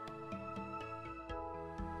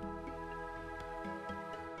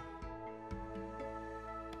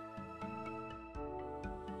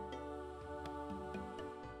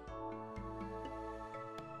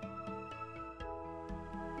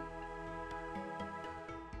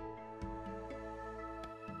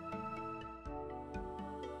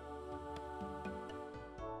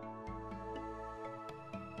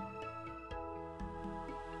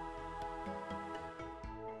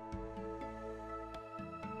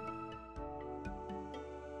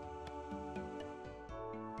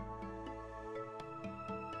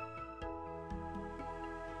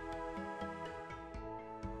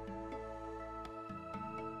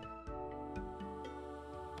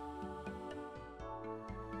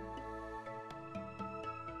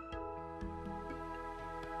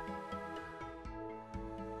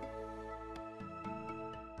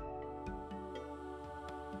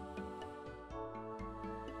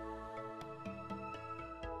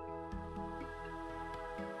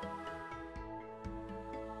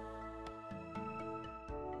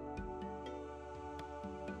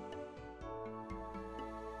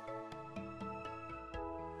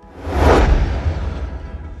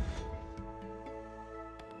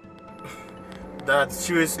 that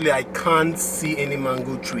seriously I can't see any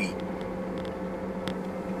mango tree.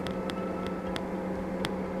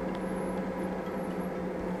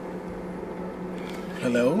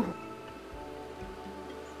 Hello?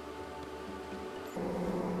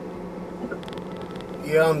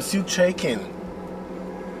 Yeah, I'm still checking.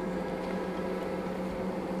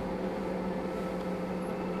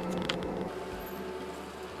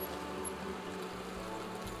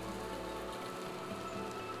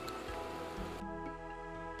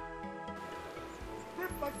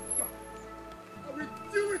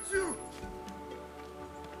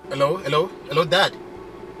 Hello, hello, hello, Dad.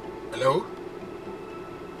 Hello?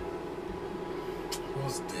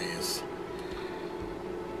 What's this?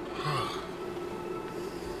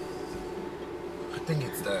 I think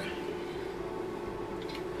it's there.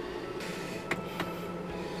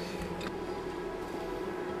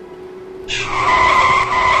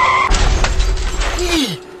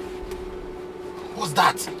 Hey! What's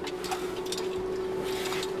that?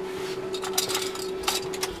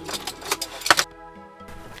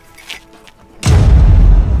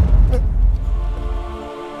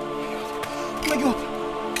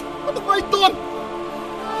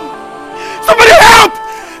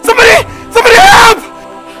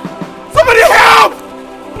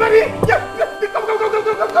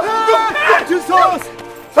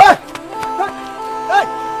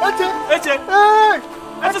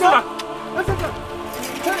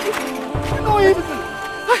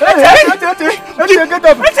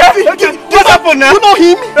 Now? You know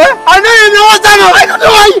him? I know him. What's that? I don't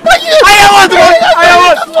know.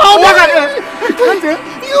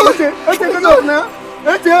 Get up now.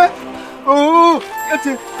 Oh,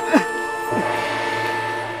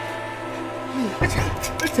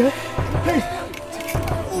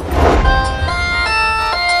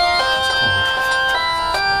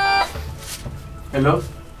 Hello?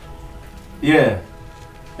 Yeah.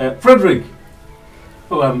 Frederick.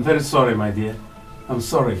 Oh, I'm very sorry, my dear. I'm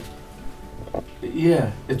sorry.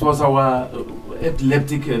 Yeah, it was our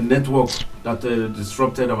epileptic network that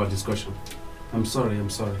disrupted our discussion. I'm sorry, I'm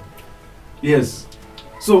sorry. Yes.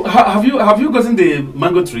 So, have you gotten the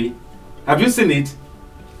mango tree? Have you seen it?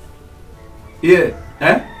 Yeah.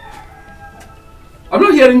 Eh? I'm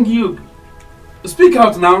not hearing you. Speak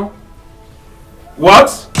out now.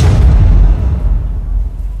 What?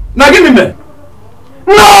 Now give me man.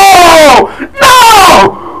 No!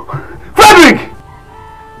 No! Frederick!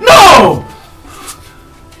 No!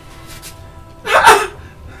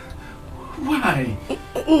 Why?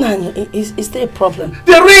 Nani, is there a problem?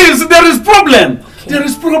 There is problem. Okay. There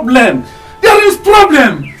is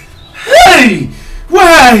problem. Hey!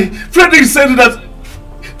 Why? Frederick said that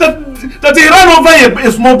he ran over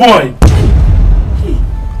a small boy.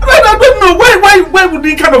 I don't know. Why would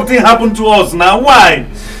this kind of thing happen to us now? Why?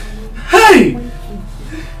 Hey!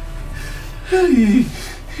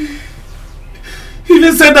 He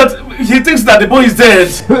even said that he thinks that the boy is dead.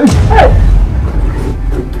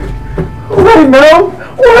 Why now?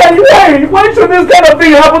 Why should this kind of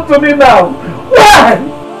thing happen to me now? Why?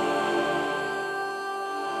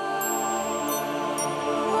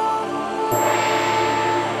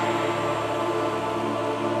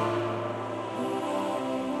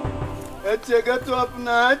 Eche, get up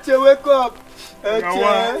now. Eche, wake up.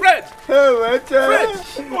 Eche. Fred! Hey, Eche. Fred!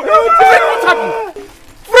 What happened?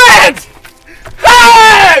 Fred!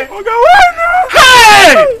 Hey!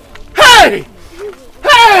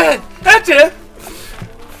 Hey! Eche!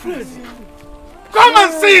 Fred! Come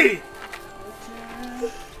and see!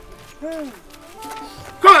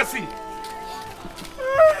 Come and see!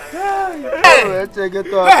 Hey! Eche,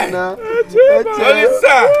 get up now. Eche.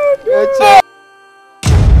 Eche.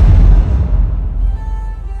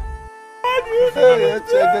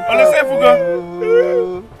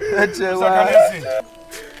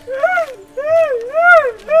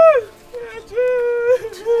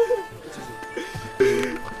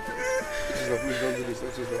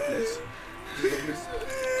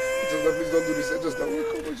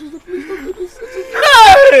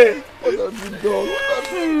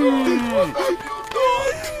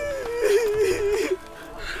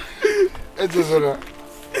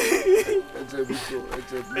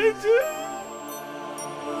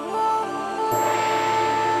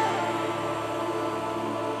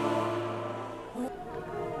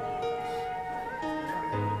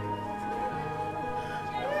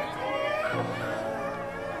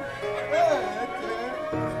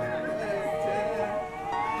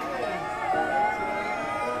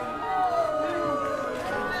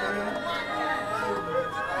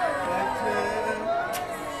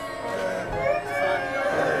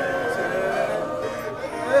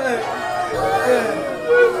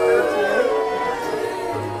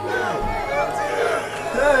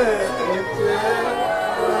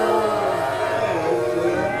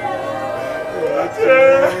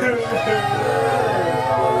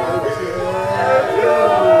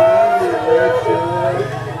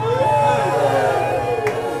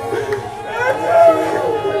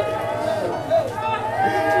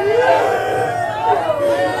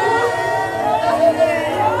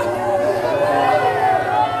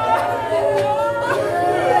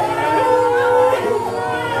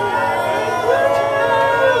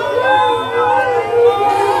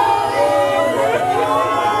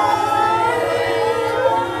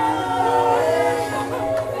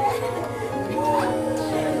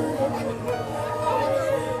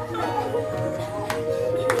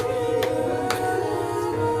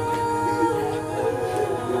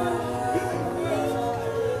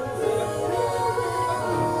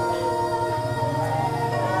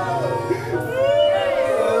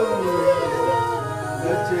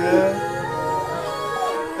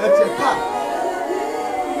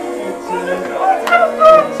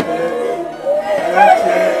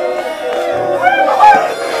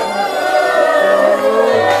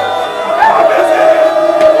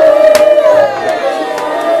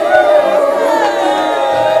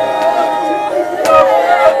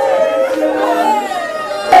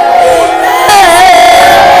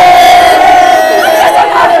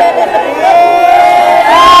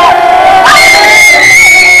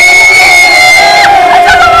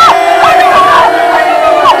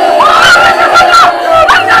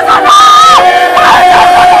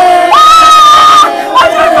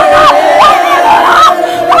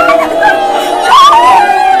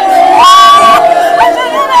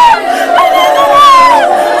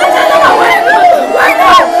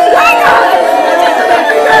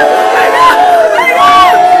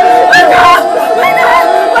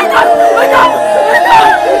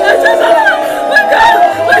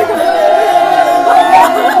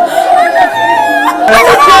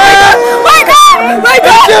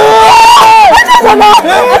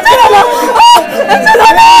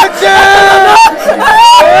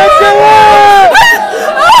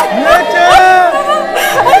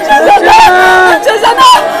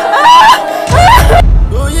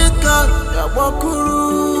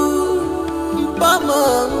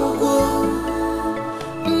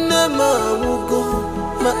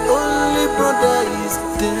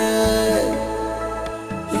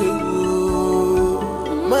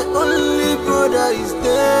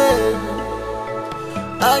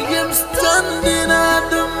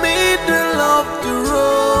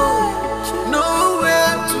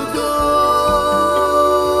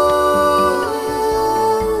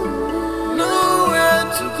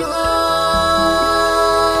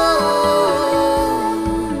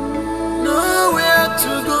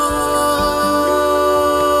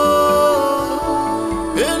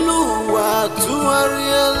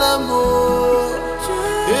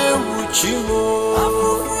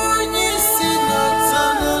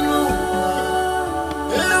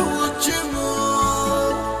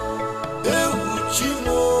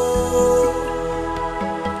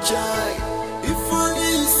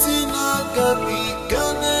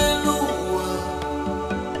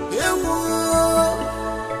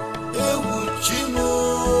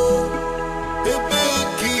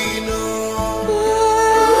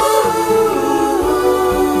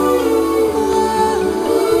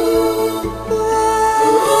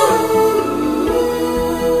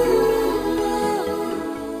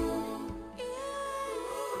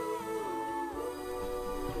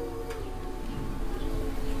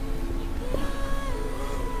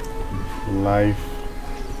 Life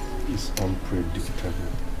is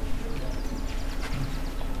unpredictable.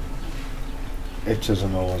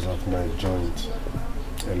 Echezona was at my joint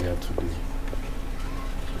earlier today.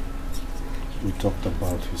 We talked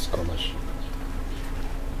about his scholarship.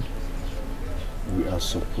 We are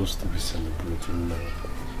supposed to be celebrating now,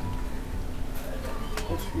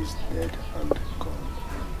 but he is dead and gone.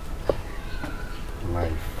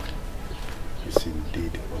 Life is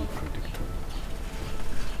indeed unpredictable.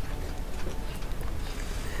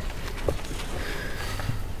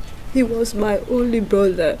 He was my only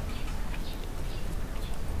brother.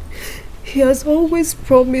 He has always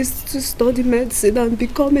promised to study medicine and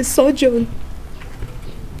become a surgeon.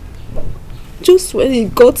 Just when he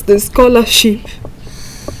got the scholarship,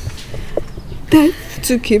 death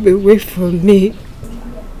took him away from me.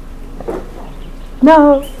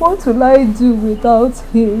 Now, what will I do without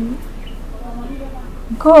him?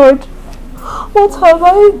 God, what have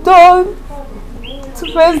I done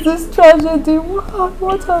to face this tragedy?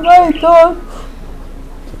 What have I done?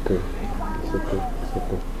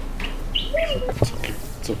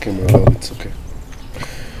 It's okay, my love, it's okay.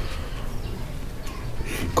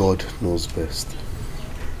 God knows best.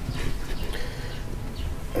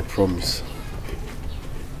 I promise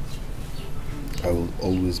I will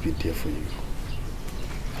always be there for you.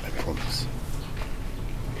 I promise.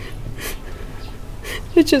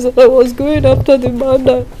 Which is that I was going after the man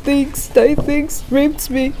that he thinks raped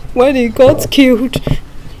me when he got killed.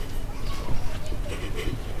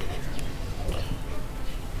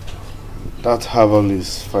 That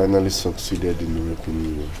herbalist finally succeeded in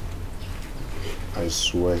raping you. I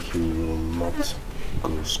swear he will not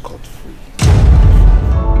go scot-free.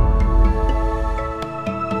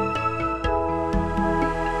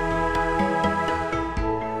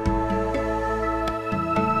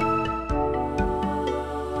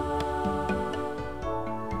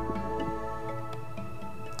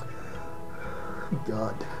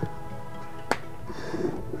 God.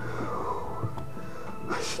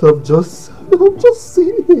 I should have just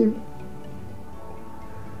seen him.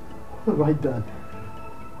 What have I done?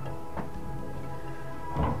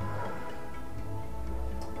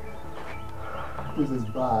 This is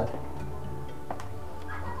bad.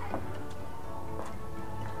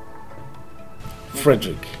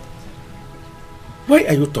 Frederick, why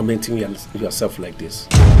are you tormenting yourself like this?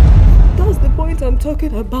 That's the point I'm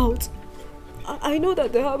talking about. I know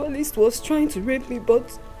that the herbalist was trying to rape me,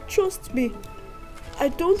 but trust me, I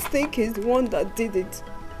don't think he's the one that did it.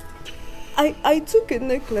 I took a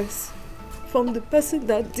necklace from the person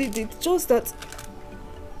that did it, just that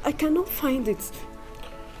I cannot find it.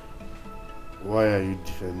 Why are you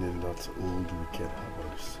defending that old wicked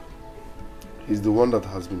herbalist? He's the one that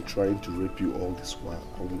has been trying to rape you all this while,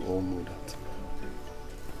 and we all know that.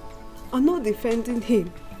 I'm not defending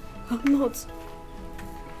him. I'm not.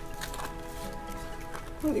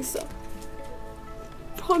 Alisa,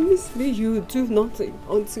 promise me you will do nothing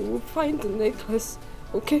until we find the necklace,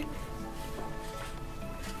 okay?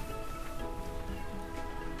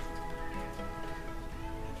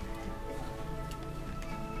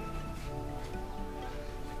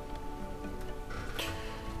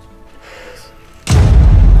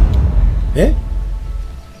 Eh?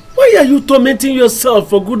 Why are you tormenting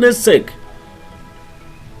yourself, for goodness sake?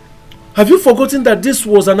 Have you forgotten that this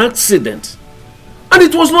was an accident? And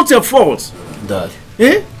it was not your fault. Dad.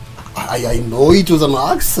 Eh? I know it was an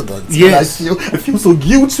accident. Yes. I feel so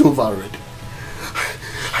guilty over it.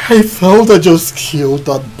 I felt I just killed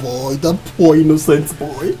that boy, that poor innocent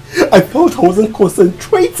boy. I felt I wasn't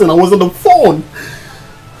concentrating. I was on the phone.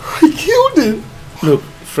 I killed him. Look,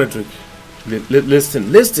 Frederick,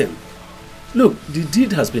 listen. Look, the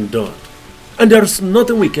deed has been done. And there is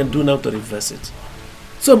nothing we can do now to reverse it.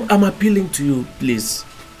 So I'm appealing to you, please.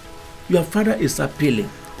 Your father is appealing.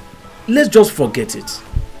 Let's just forget it.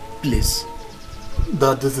 Please.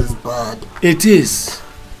 Dad, this is bad. It is.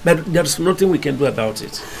 But there's nothing we can do about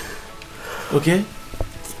it. Okay?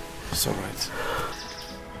 It's alright.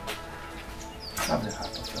 Have the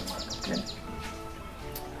heart of your man, okay?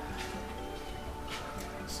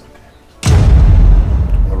 It's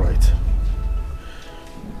okay. Alright.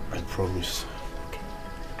 I promise.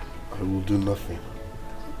 I will do nothing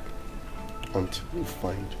until we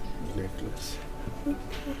find the necklace.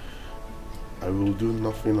 I will do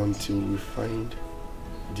nothing until we find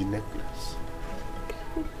the necklace.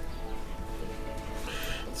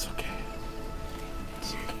 It's okay.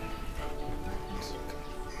 It's okay. It's okay.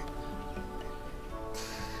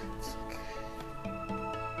 It's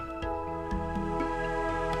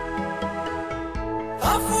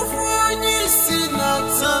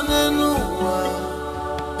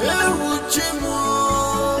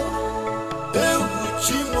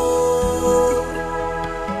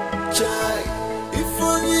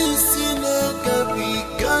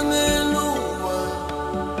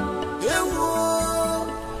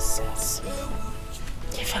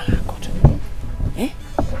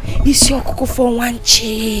Isi okuko for one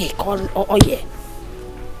chick or yeah.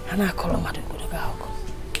 And I call him Madam Godago.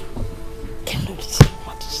 Can you see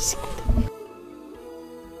what she said?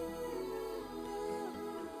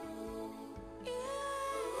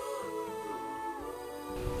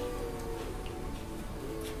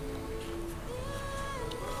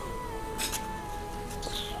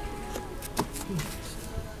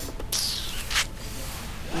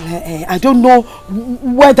 I don't know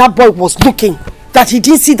where that boy was looking, that he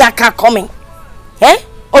didn't see that car coming. Eh?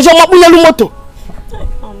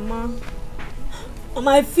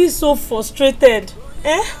 Mama, I feel so frustrated.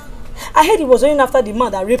 Eh? I heard he was running after the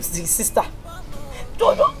man that raped his sister.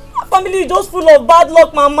 Our family is just full of bad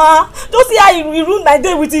luck, Mama. Don't see how he ruined my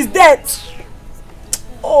day with his death.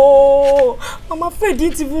 Oh, Mama, Fred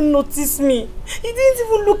didn't even notice me. He didn't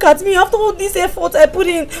even look at me after all this effort I put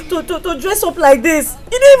in to dress up like this. He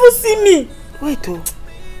didn't even see me. Wait, oh.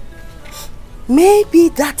 Maybe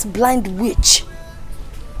that blind witch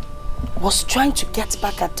was trying to get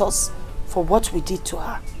back at us for what we did to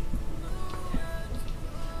her.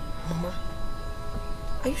 Mama,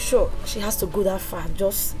 are you sure she has to go that far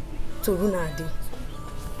just to ruin her day?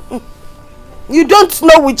 You don't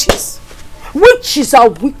know witches. Witches are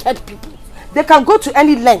wicked people. They can go to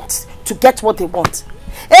any length to get what they want.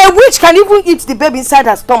 A witch can even eat the baby inside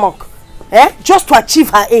her stomach, just to achieve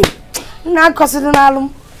her aim.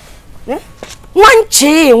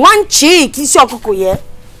 One cheek,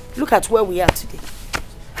 look at where we are today.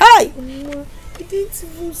 Hi! Mama, it didn't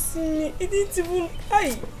even see me. It didn't even...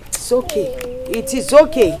 Hi! It's okay. It is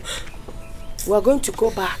okay. We are going to go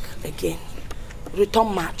back again.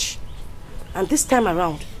 Return march. And this time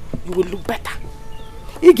around, you will look better.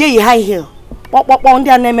 You get your high heel. You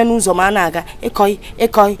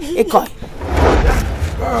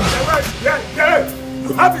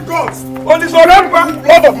have the guts. On this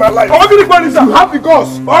love of my life. I have the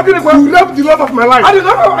guts. You left the love of my life. I did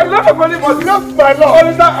not have anybody. You left my love. I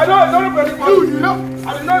did not have anybody. You left.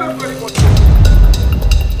 I did not have anybody.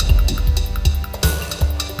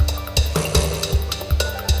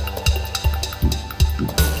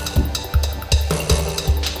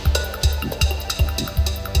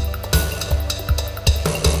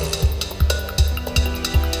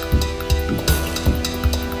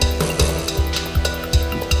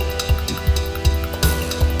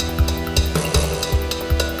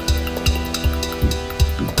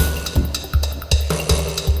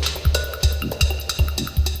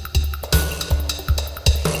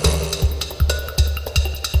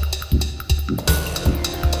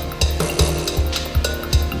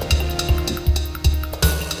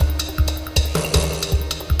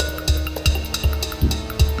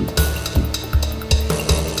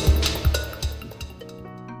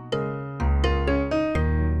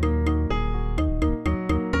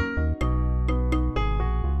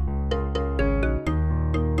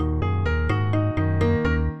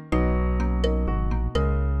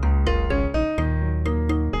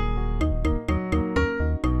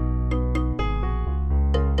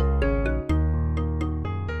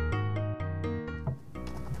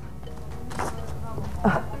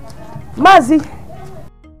 Mazi,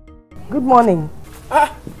 good morning.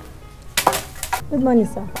 Good morning,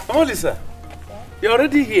 sir. Morning, sir. You're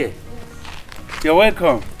already here. You're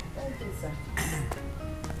welcome. Thank you, sir.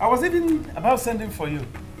 I was even about sending for you.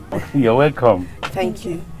 You're welcome. Thank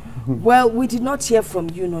you. Well, we did not hear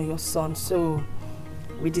from you nor your son, so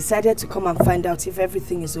we decided to come and find out if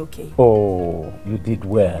everything is okay. Oh, you did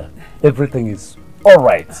well. Everything is all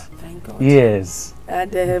right. Thank God. Yes.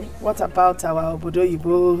 And what about our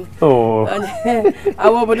Obodoyibo? Oh.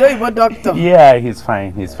 Our Obodoyibo doctor? Yeah, he's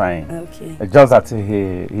fine. He's fine. Okay. Just that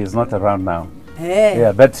he's not around now. Hey.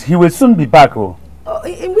 Yeah, but he will soon be back. Oh.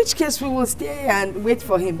 In which case we will stay and wait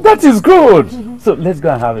for him. That is good. So let's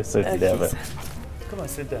go and have a seat together. Come on,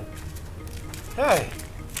 sit down. Hi,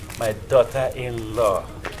 my daughter-in-law.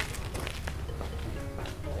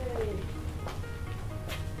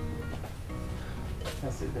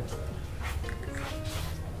 Sit down.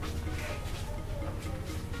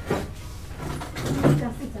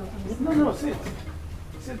 No, sit.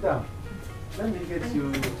 Sit down. Let me get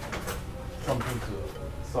you something to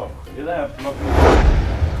solve. You don't have nothing.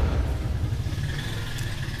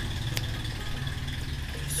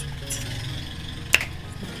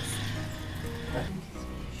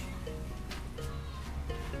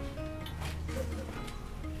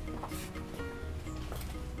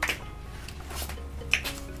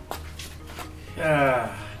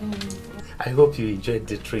 I hope you enjoyed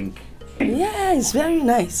the drink. Yeah, it's very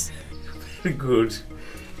nice. Very good.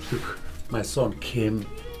 Look, my son came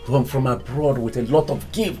home from abroad with a lot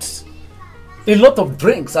of gifts. A lot of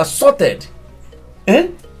drinks assorted. Eh?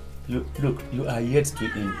 Look, you are yet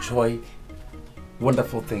to enjoy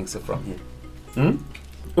wonderful things from here. Hmm?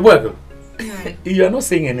 Welcome. You are not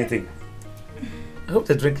saying anything. I hope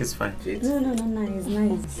the drink is fine. No, it's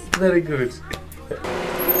nice. Very good.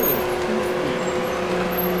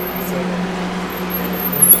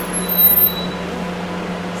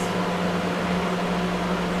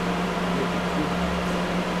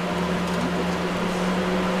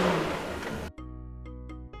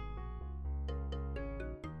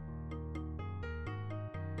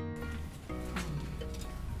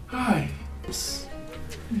 Hi.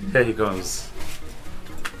 Here he comes.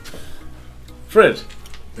 Fred.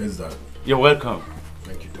 Yes, Dad. You're welcome.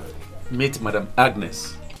 Thank you, Dad. Meet Madam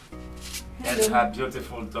Agnes. Hello. And her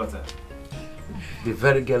beautiful daughter. The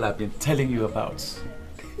very girl I've been telling you about.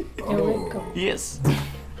 You're welcome. Yes.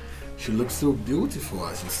 She looks so beautiful,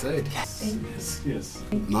 as you said. Yes.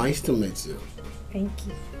 Nice to meet you. Thank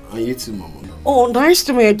you. And you too, Mama. Oh, nice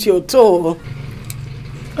to meet you too.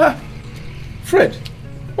 Fred,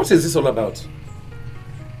 What is this all about?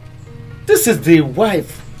 This is the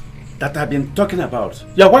wife that I've been talking about.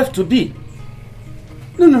 Your wife to be.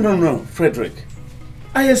 No, Frederick.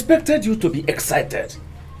 I expected you to be excited.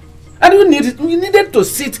 And you needed to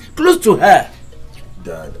sit close to her.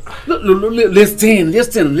 Dad. Listen.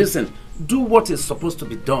 Do what is supposed to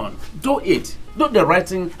be done. Do it. Do the right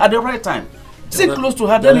thing at the right time. Sit close to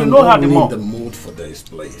her, then you know her the more. I'm in the mood for this,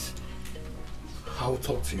 please. I'll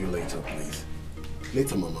talk to you later, please.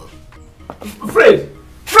 Later, Mama. Fred!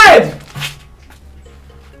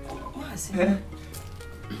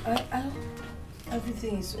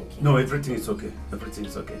 Everything is okay. No, everything is okay. Everything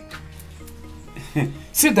is okay.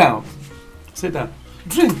 Sit down.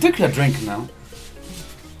 Take your drink now.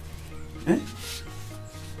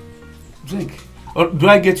 Drink. Or do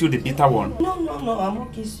I get you the bitter one? No, I'm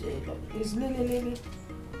okay. It's Lily.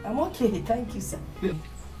 I'm okay, thank you, sir.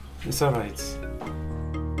 It's alright.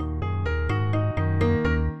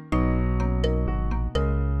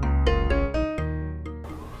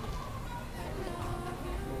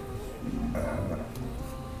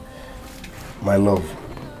 My love,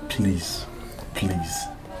 please,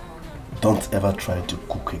 don't ever try to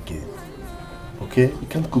cook again. Okay? You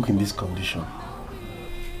can't cook in this condition.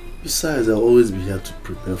 Besides, I'll always be here to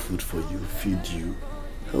prepare food for you, feed you,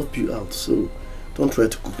 help you out. So, don't try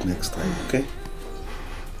to cook next time, okay?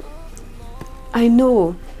 I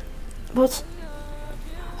know, but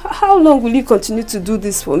how long will you continue to do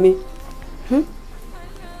this for me?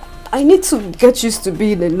 I need to get used to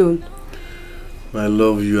being alone. My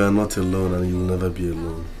love, you are not alone and you will never be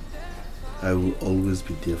alone. I will always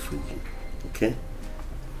be there for you, okay?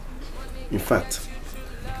 In fact,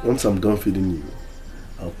 once I'm done feeding you,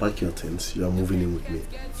 I'll pack your things. You are moving in with me.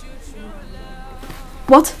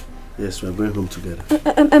 What? Yes, we are going home together.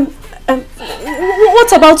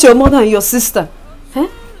 What about your mother and your sister? Huh?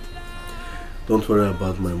 Don't worry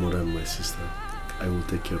about my mother and my sister. I will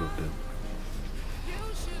take care of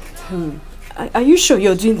them. Are you sure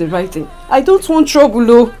you're doing the right thing? I don't want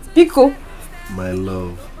trouble, oh. Pico. My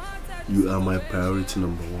love, you are my priority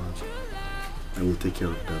number one. I will take care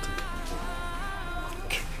of that.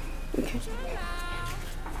 Okay.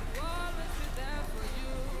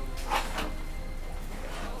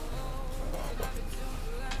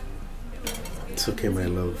 It's okay, my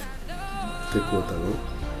love. Take water, no?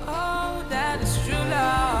 Oh, that is true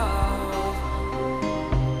love.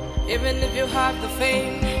 Even if you have the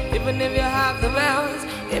fame, even if you have the wealth,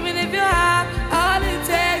 even if you have all it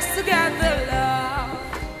takes to get the love.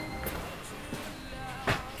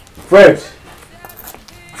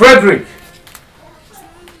 Frederick!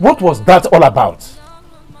 What was that all about?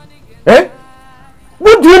 Eh?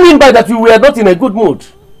 What do you mean by that you were not in a good mood?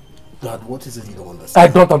 Dad, what is it you don't understand?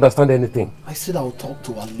 I don't understand anything. I said I'll talk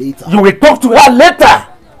to her later. You will talk to her later!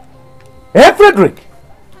 Eh, Frederick?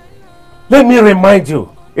 Let me remind you,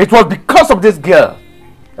 it was because of this girl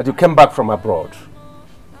that you came back from abroad.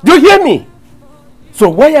 Do you hear me? So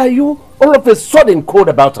why are you all of a sudden cold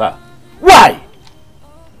about her? Why?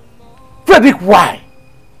 Frederick, why?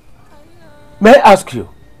 May I ask you,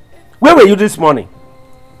 where were you this morning?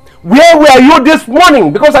 Where were you this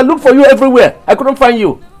morning? Because I looked for you everywhere. I couldn't find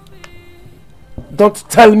you. Don't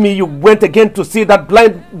tell me you went again to see that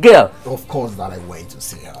blind girl. Of course that I went to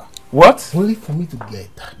see her. What? Only for me to get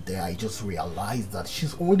there, I just realized that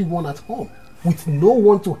she's the only one at home with no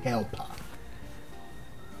one to help her.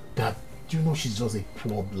 That, you know, she's just a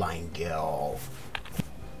poor blind girl.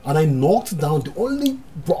 And I knocked down the only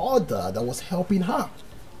brother that was helping her.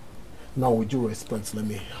 Now, with due respect, let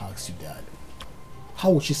me ask you, Dad.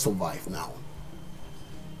 How will she survive now?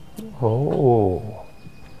 Oh.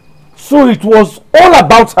 So it was all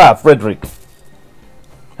about her, Frederick.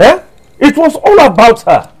 Eh? It was all about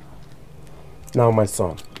her. Now, my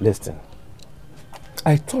son, listen.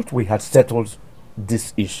 I thought we had settled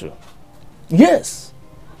this issue. Yes.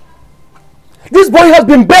 This boy has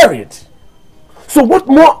been buried. So what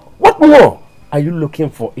more are you looking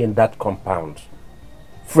for in that compound?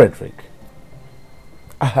 Frederick,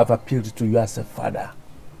 I have appealed to you as a father.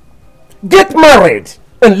 Get married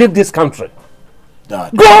and leave this country.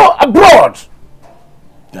 Dad. Go abroad.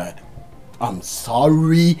 Dad, I'm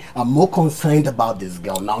sorry. I'm more concerned about this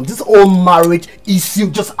girl now. This whole marriage issue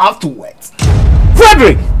just afterwards.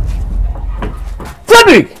 Frederick!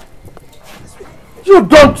 Frederick! You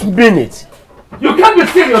don't mean it. You can't be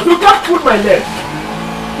serious. You can't pull my leg.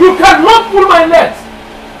 You cannot pull my leg.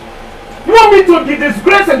 You want me to be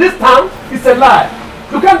disgraced in this town? It's a lie.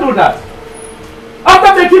 You can't do that.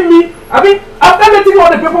 After making me, after letting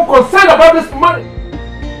all the people concerned about this marriage.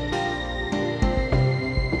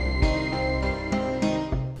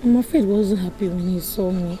 I'm afraid he wasn't happy when he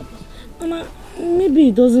saw me. Mama, maybe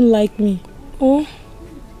he doesn't like me. Or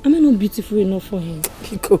am I not beautiful enough for him?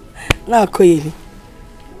 Kiko, now Koyeli,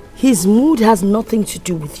 his mood has nothing to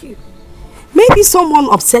do with you. Maybe someone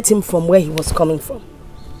upset him from where he was coming from.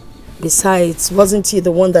 Besides, wasn't he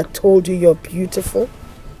the one that told you you're beautiful?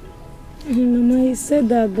 Mama, he said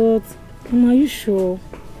that, but Mama, are you sure?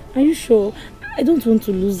 Are you sure? I don't want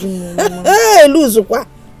to lose him, Mama. Hey, lose what?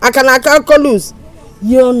 I can't lose.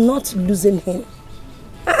 You're not losing him.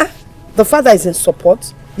 The father is in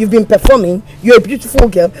support. You've been performing. You're a beautiful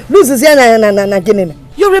girl. Loses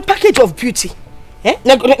you're a package of beauty. Hey,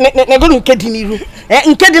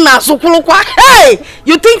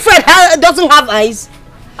 you think Fred doesn't have eyes?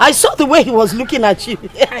 I saw the way he was looking at you.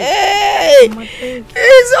 Hey,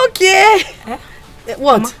 it's okay.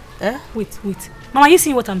 What? Mama, wait. Mama, you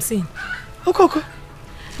see what I'm saying? Okay.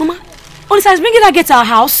 Mama, Olisa is bringing that girl to our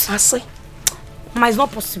house. I see. Mama, it's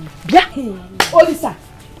not possible. Yeah. Olisa,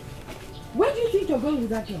 where do you think you're going with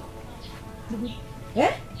that girl?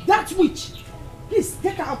 That witch. Please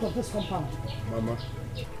take her out of this compound. Mama,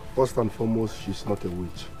 first and foremost, she's not a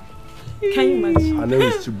witch. Can you imagine? Her name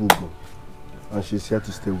is Chibugo, and she's here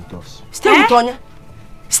to stay with us. Stay with Tonya?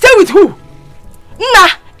 Stay with who? Nah,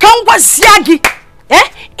 Kangwa Siagi.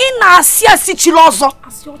 Ina Asia Sichilozo.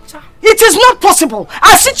 It is not possible.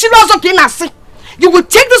 Asichilozo Kinasi. You will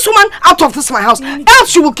take this woman out of this my house,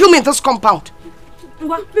 else you will kill me in this compound.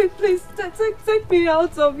 Please, take me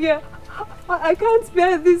out of here. I can't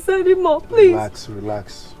bear this anymore, please.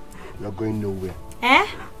 Relax. You're going nowhere.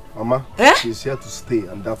 Mama, she's here to stay,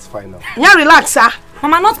 and that's fine now. Yeah, relax, sir.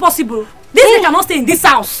 Mama, not possible. This lady cannot stay in this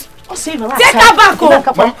house. Oh, say relax. Take her back, oh.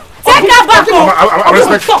 Take her back, oh. I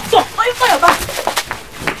respect. Stop. Why you your back?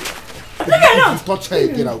 Look at her. If you touch her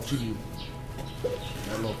again, I'll kill you.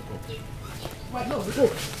 My love, go.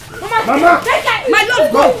 Mama. My love,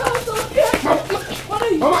 go.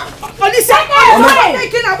 Mama. Olisa,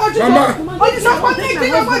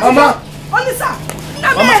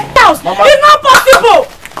 Mama. It's not possible.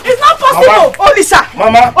 It's not possible. Olisa.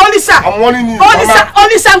 Mama. Olisa. I'm warning you.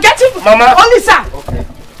 Olisa, I'm getting. Mama. Olisa. Okay.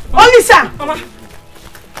 Olisa. Mama.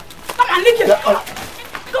 Come on, leave it.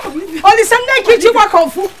 Olisa, make you Kung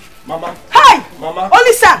Fu. Mama. Hi. Mama.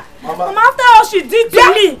 Olisa. Mama. Mama, after all she did to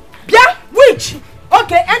me. Yeah, witch.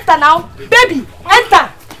 Okay, enter now. Baby, enter.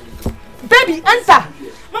 Baby, enter.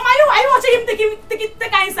 Mama, are you watching him take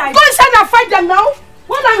her inside? Go inside and fight them now.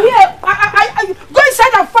 When I'm here, I go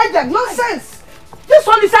inside and fight them. Nonsense. This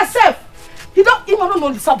one is safe. He don't even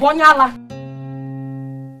know the Sabonyala.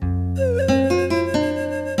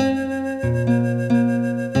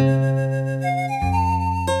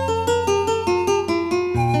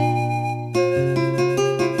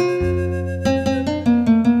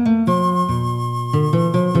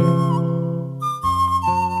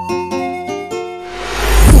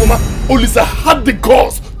 Olisa had the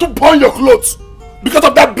guts to burn your clothes because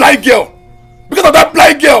of that blind girl.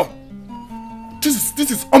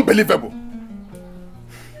 This is unbelievable.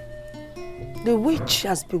 The witch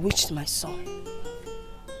has bewitched my son.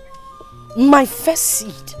 My first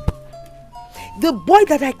seed. The boy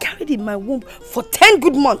that I carried in my womb for 10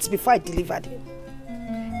 good months before I delivered him.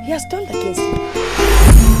 He has turned against me.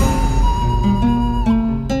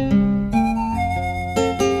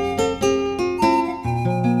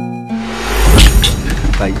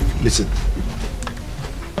 Listen.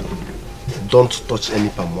 Don't touch any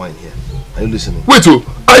palm wine here. Are you listening? Wait,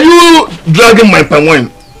 are you dragging my palm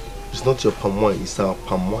wine? It's not your palm wine, it's our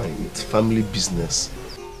palm wine. It's family business.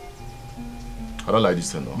 I don't like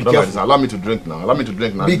this thing. Be careful. Allow me to drink now.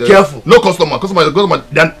 Be careful. No customer.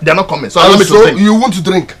 They're not coming. So allow me to drink. You want to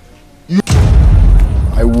drink?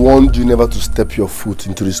 I warned you never to step your foot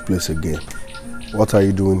into this place again. What are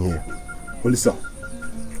you doing here?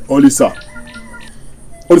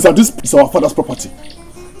 Olisa, this is our father's property.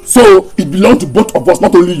 So it belongs to both of us,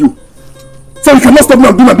 not only you. So you cannot stop me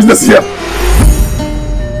and do my business here.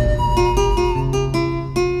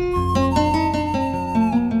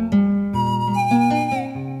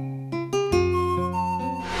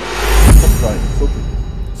 Stop crying.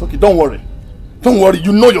 It's okay. Don't worry.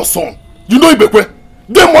 You know your son. You know Ibekwe.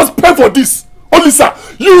 They must pay for this. Olisa,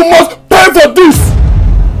 you must pay for this.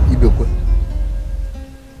 Ibekwe,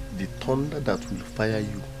 the thunder that will fire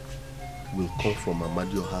you will come from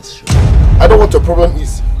Amadio's shop. I know what your problem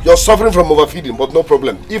is. You're suffering from overfeeding, but no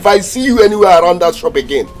problem. If I see you anywhere around that shop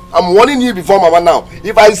again, I'm warning you before Mama now.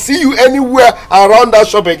 If I see you anywhere around that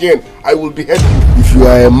shop again, I will behead you. If you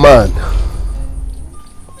are a man,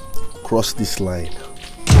 cross this line.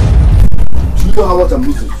 Do you know how much I'm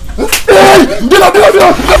losing? Hey! Get up!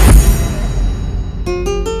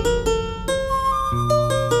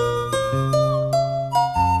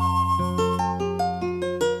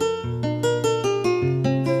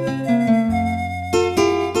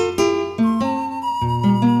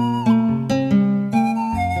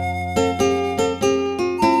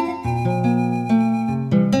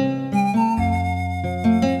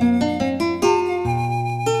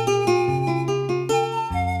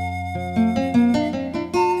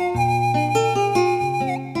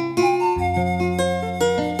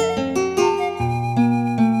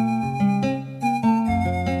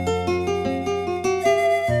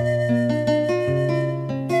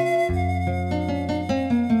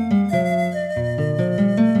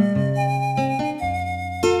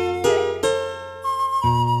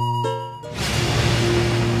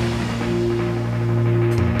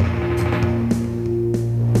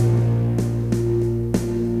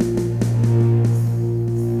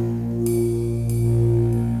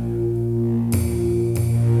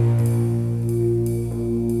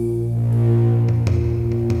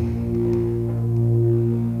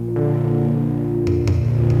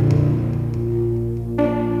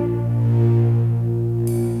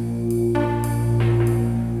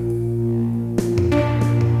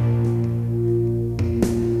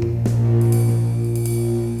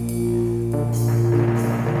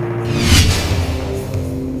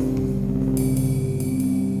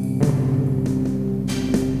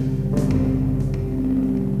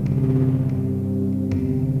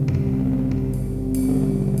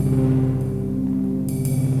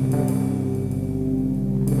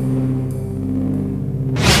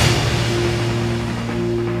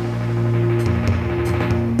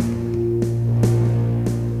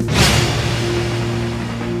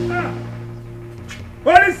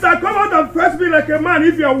 Olisa, come out and face me like a man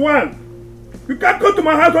if you are one. You can't come to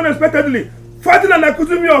my house unexpectedly, fighting and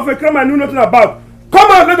accusing me of a crime I knew nothing about.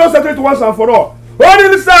 Come out, let us settle it once and for all.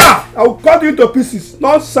 Olisa, I will cut you into pieces.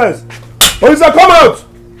 Nonsense. Olisa, come out.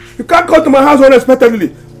 You can't come to my house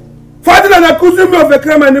unexpectedly, fighting and accusing me of a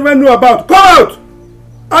crime I never knew about. Come out.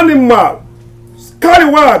 Animal.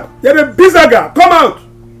 Scallywag. You're a bizaga. Come out.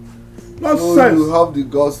 Nonsense. So you have the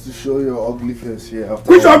guts to show your ugly face here.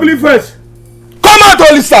 Which ugly face? Come out,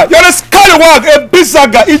 Olisa! You're a scallywag, a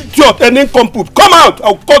bizaga, idiot, and nincompoop. Come out!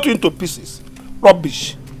 I'll cut you into pieces.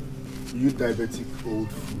 Rubbish. You diabetic old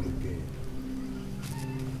fool again.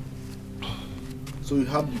 So you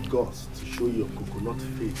have the guts to show your coconut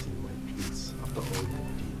face in my face after all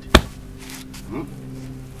you did.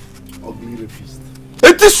 Ugly rapist.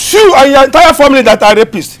 It is you and your entire family that are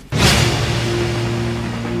rapists.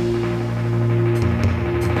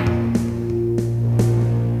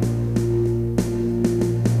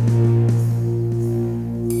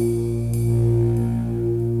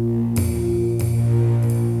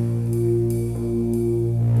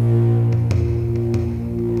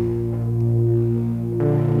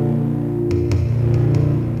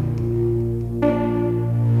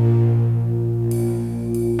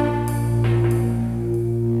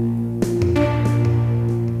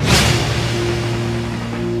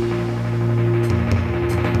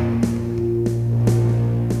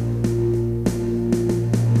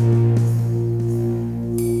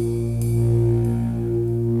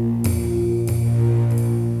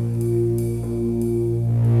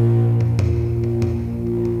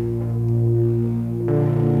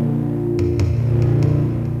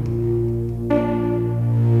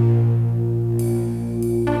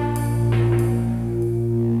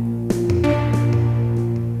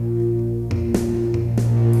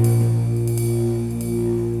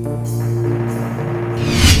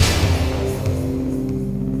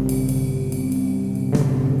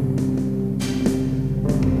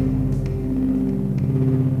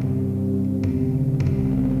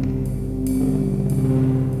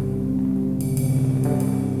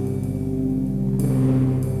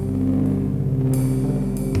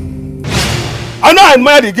 I know I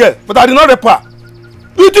admire the girl, but I did not rape her.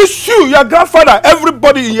 It is you, your grandfather,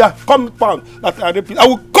 everybody in your compound that I raped. I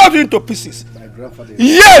will cut you into pieces. My grandfather?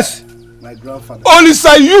 Yes! My grandfather? Only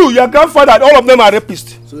say you, your grandfather, all of them are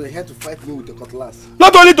rapists. So you're here to fight me with a cutlass?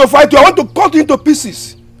 Not only to fight you, I want to cut you into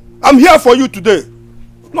pieces. I'm here for you today.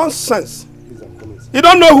 Nonsense. Please, I'm coming, sir. You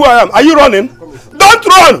don't know who I am. Are you running? Don't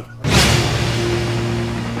run!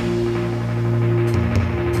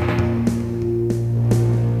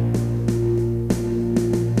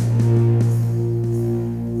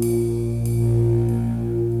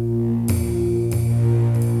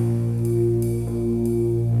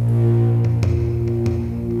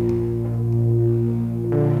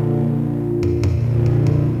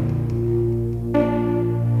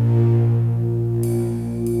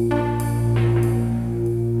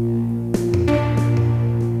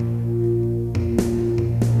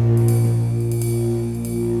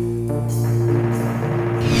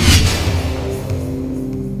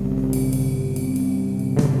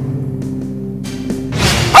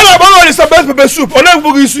 Pepper soup, on a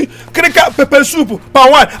bugisi, cricket pepper soup,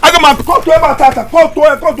 pound one. I got my call to ever tata, call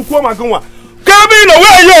to come and go on. Come in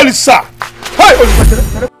away, you only sir. Hey,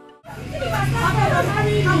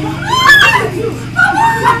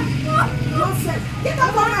 get out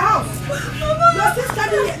of my house. Your sister,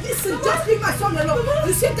 listen, just leave my son alone.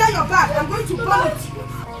 You sit down your bag, I'm going to burn it.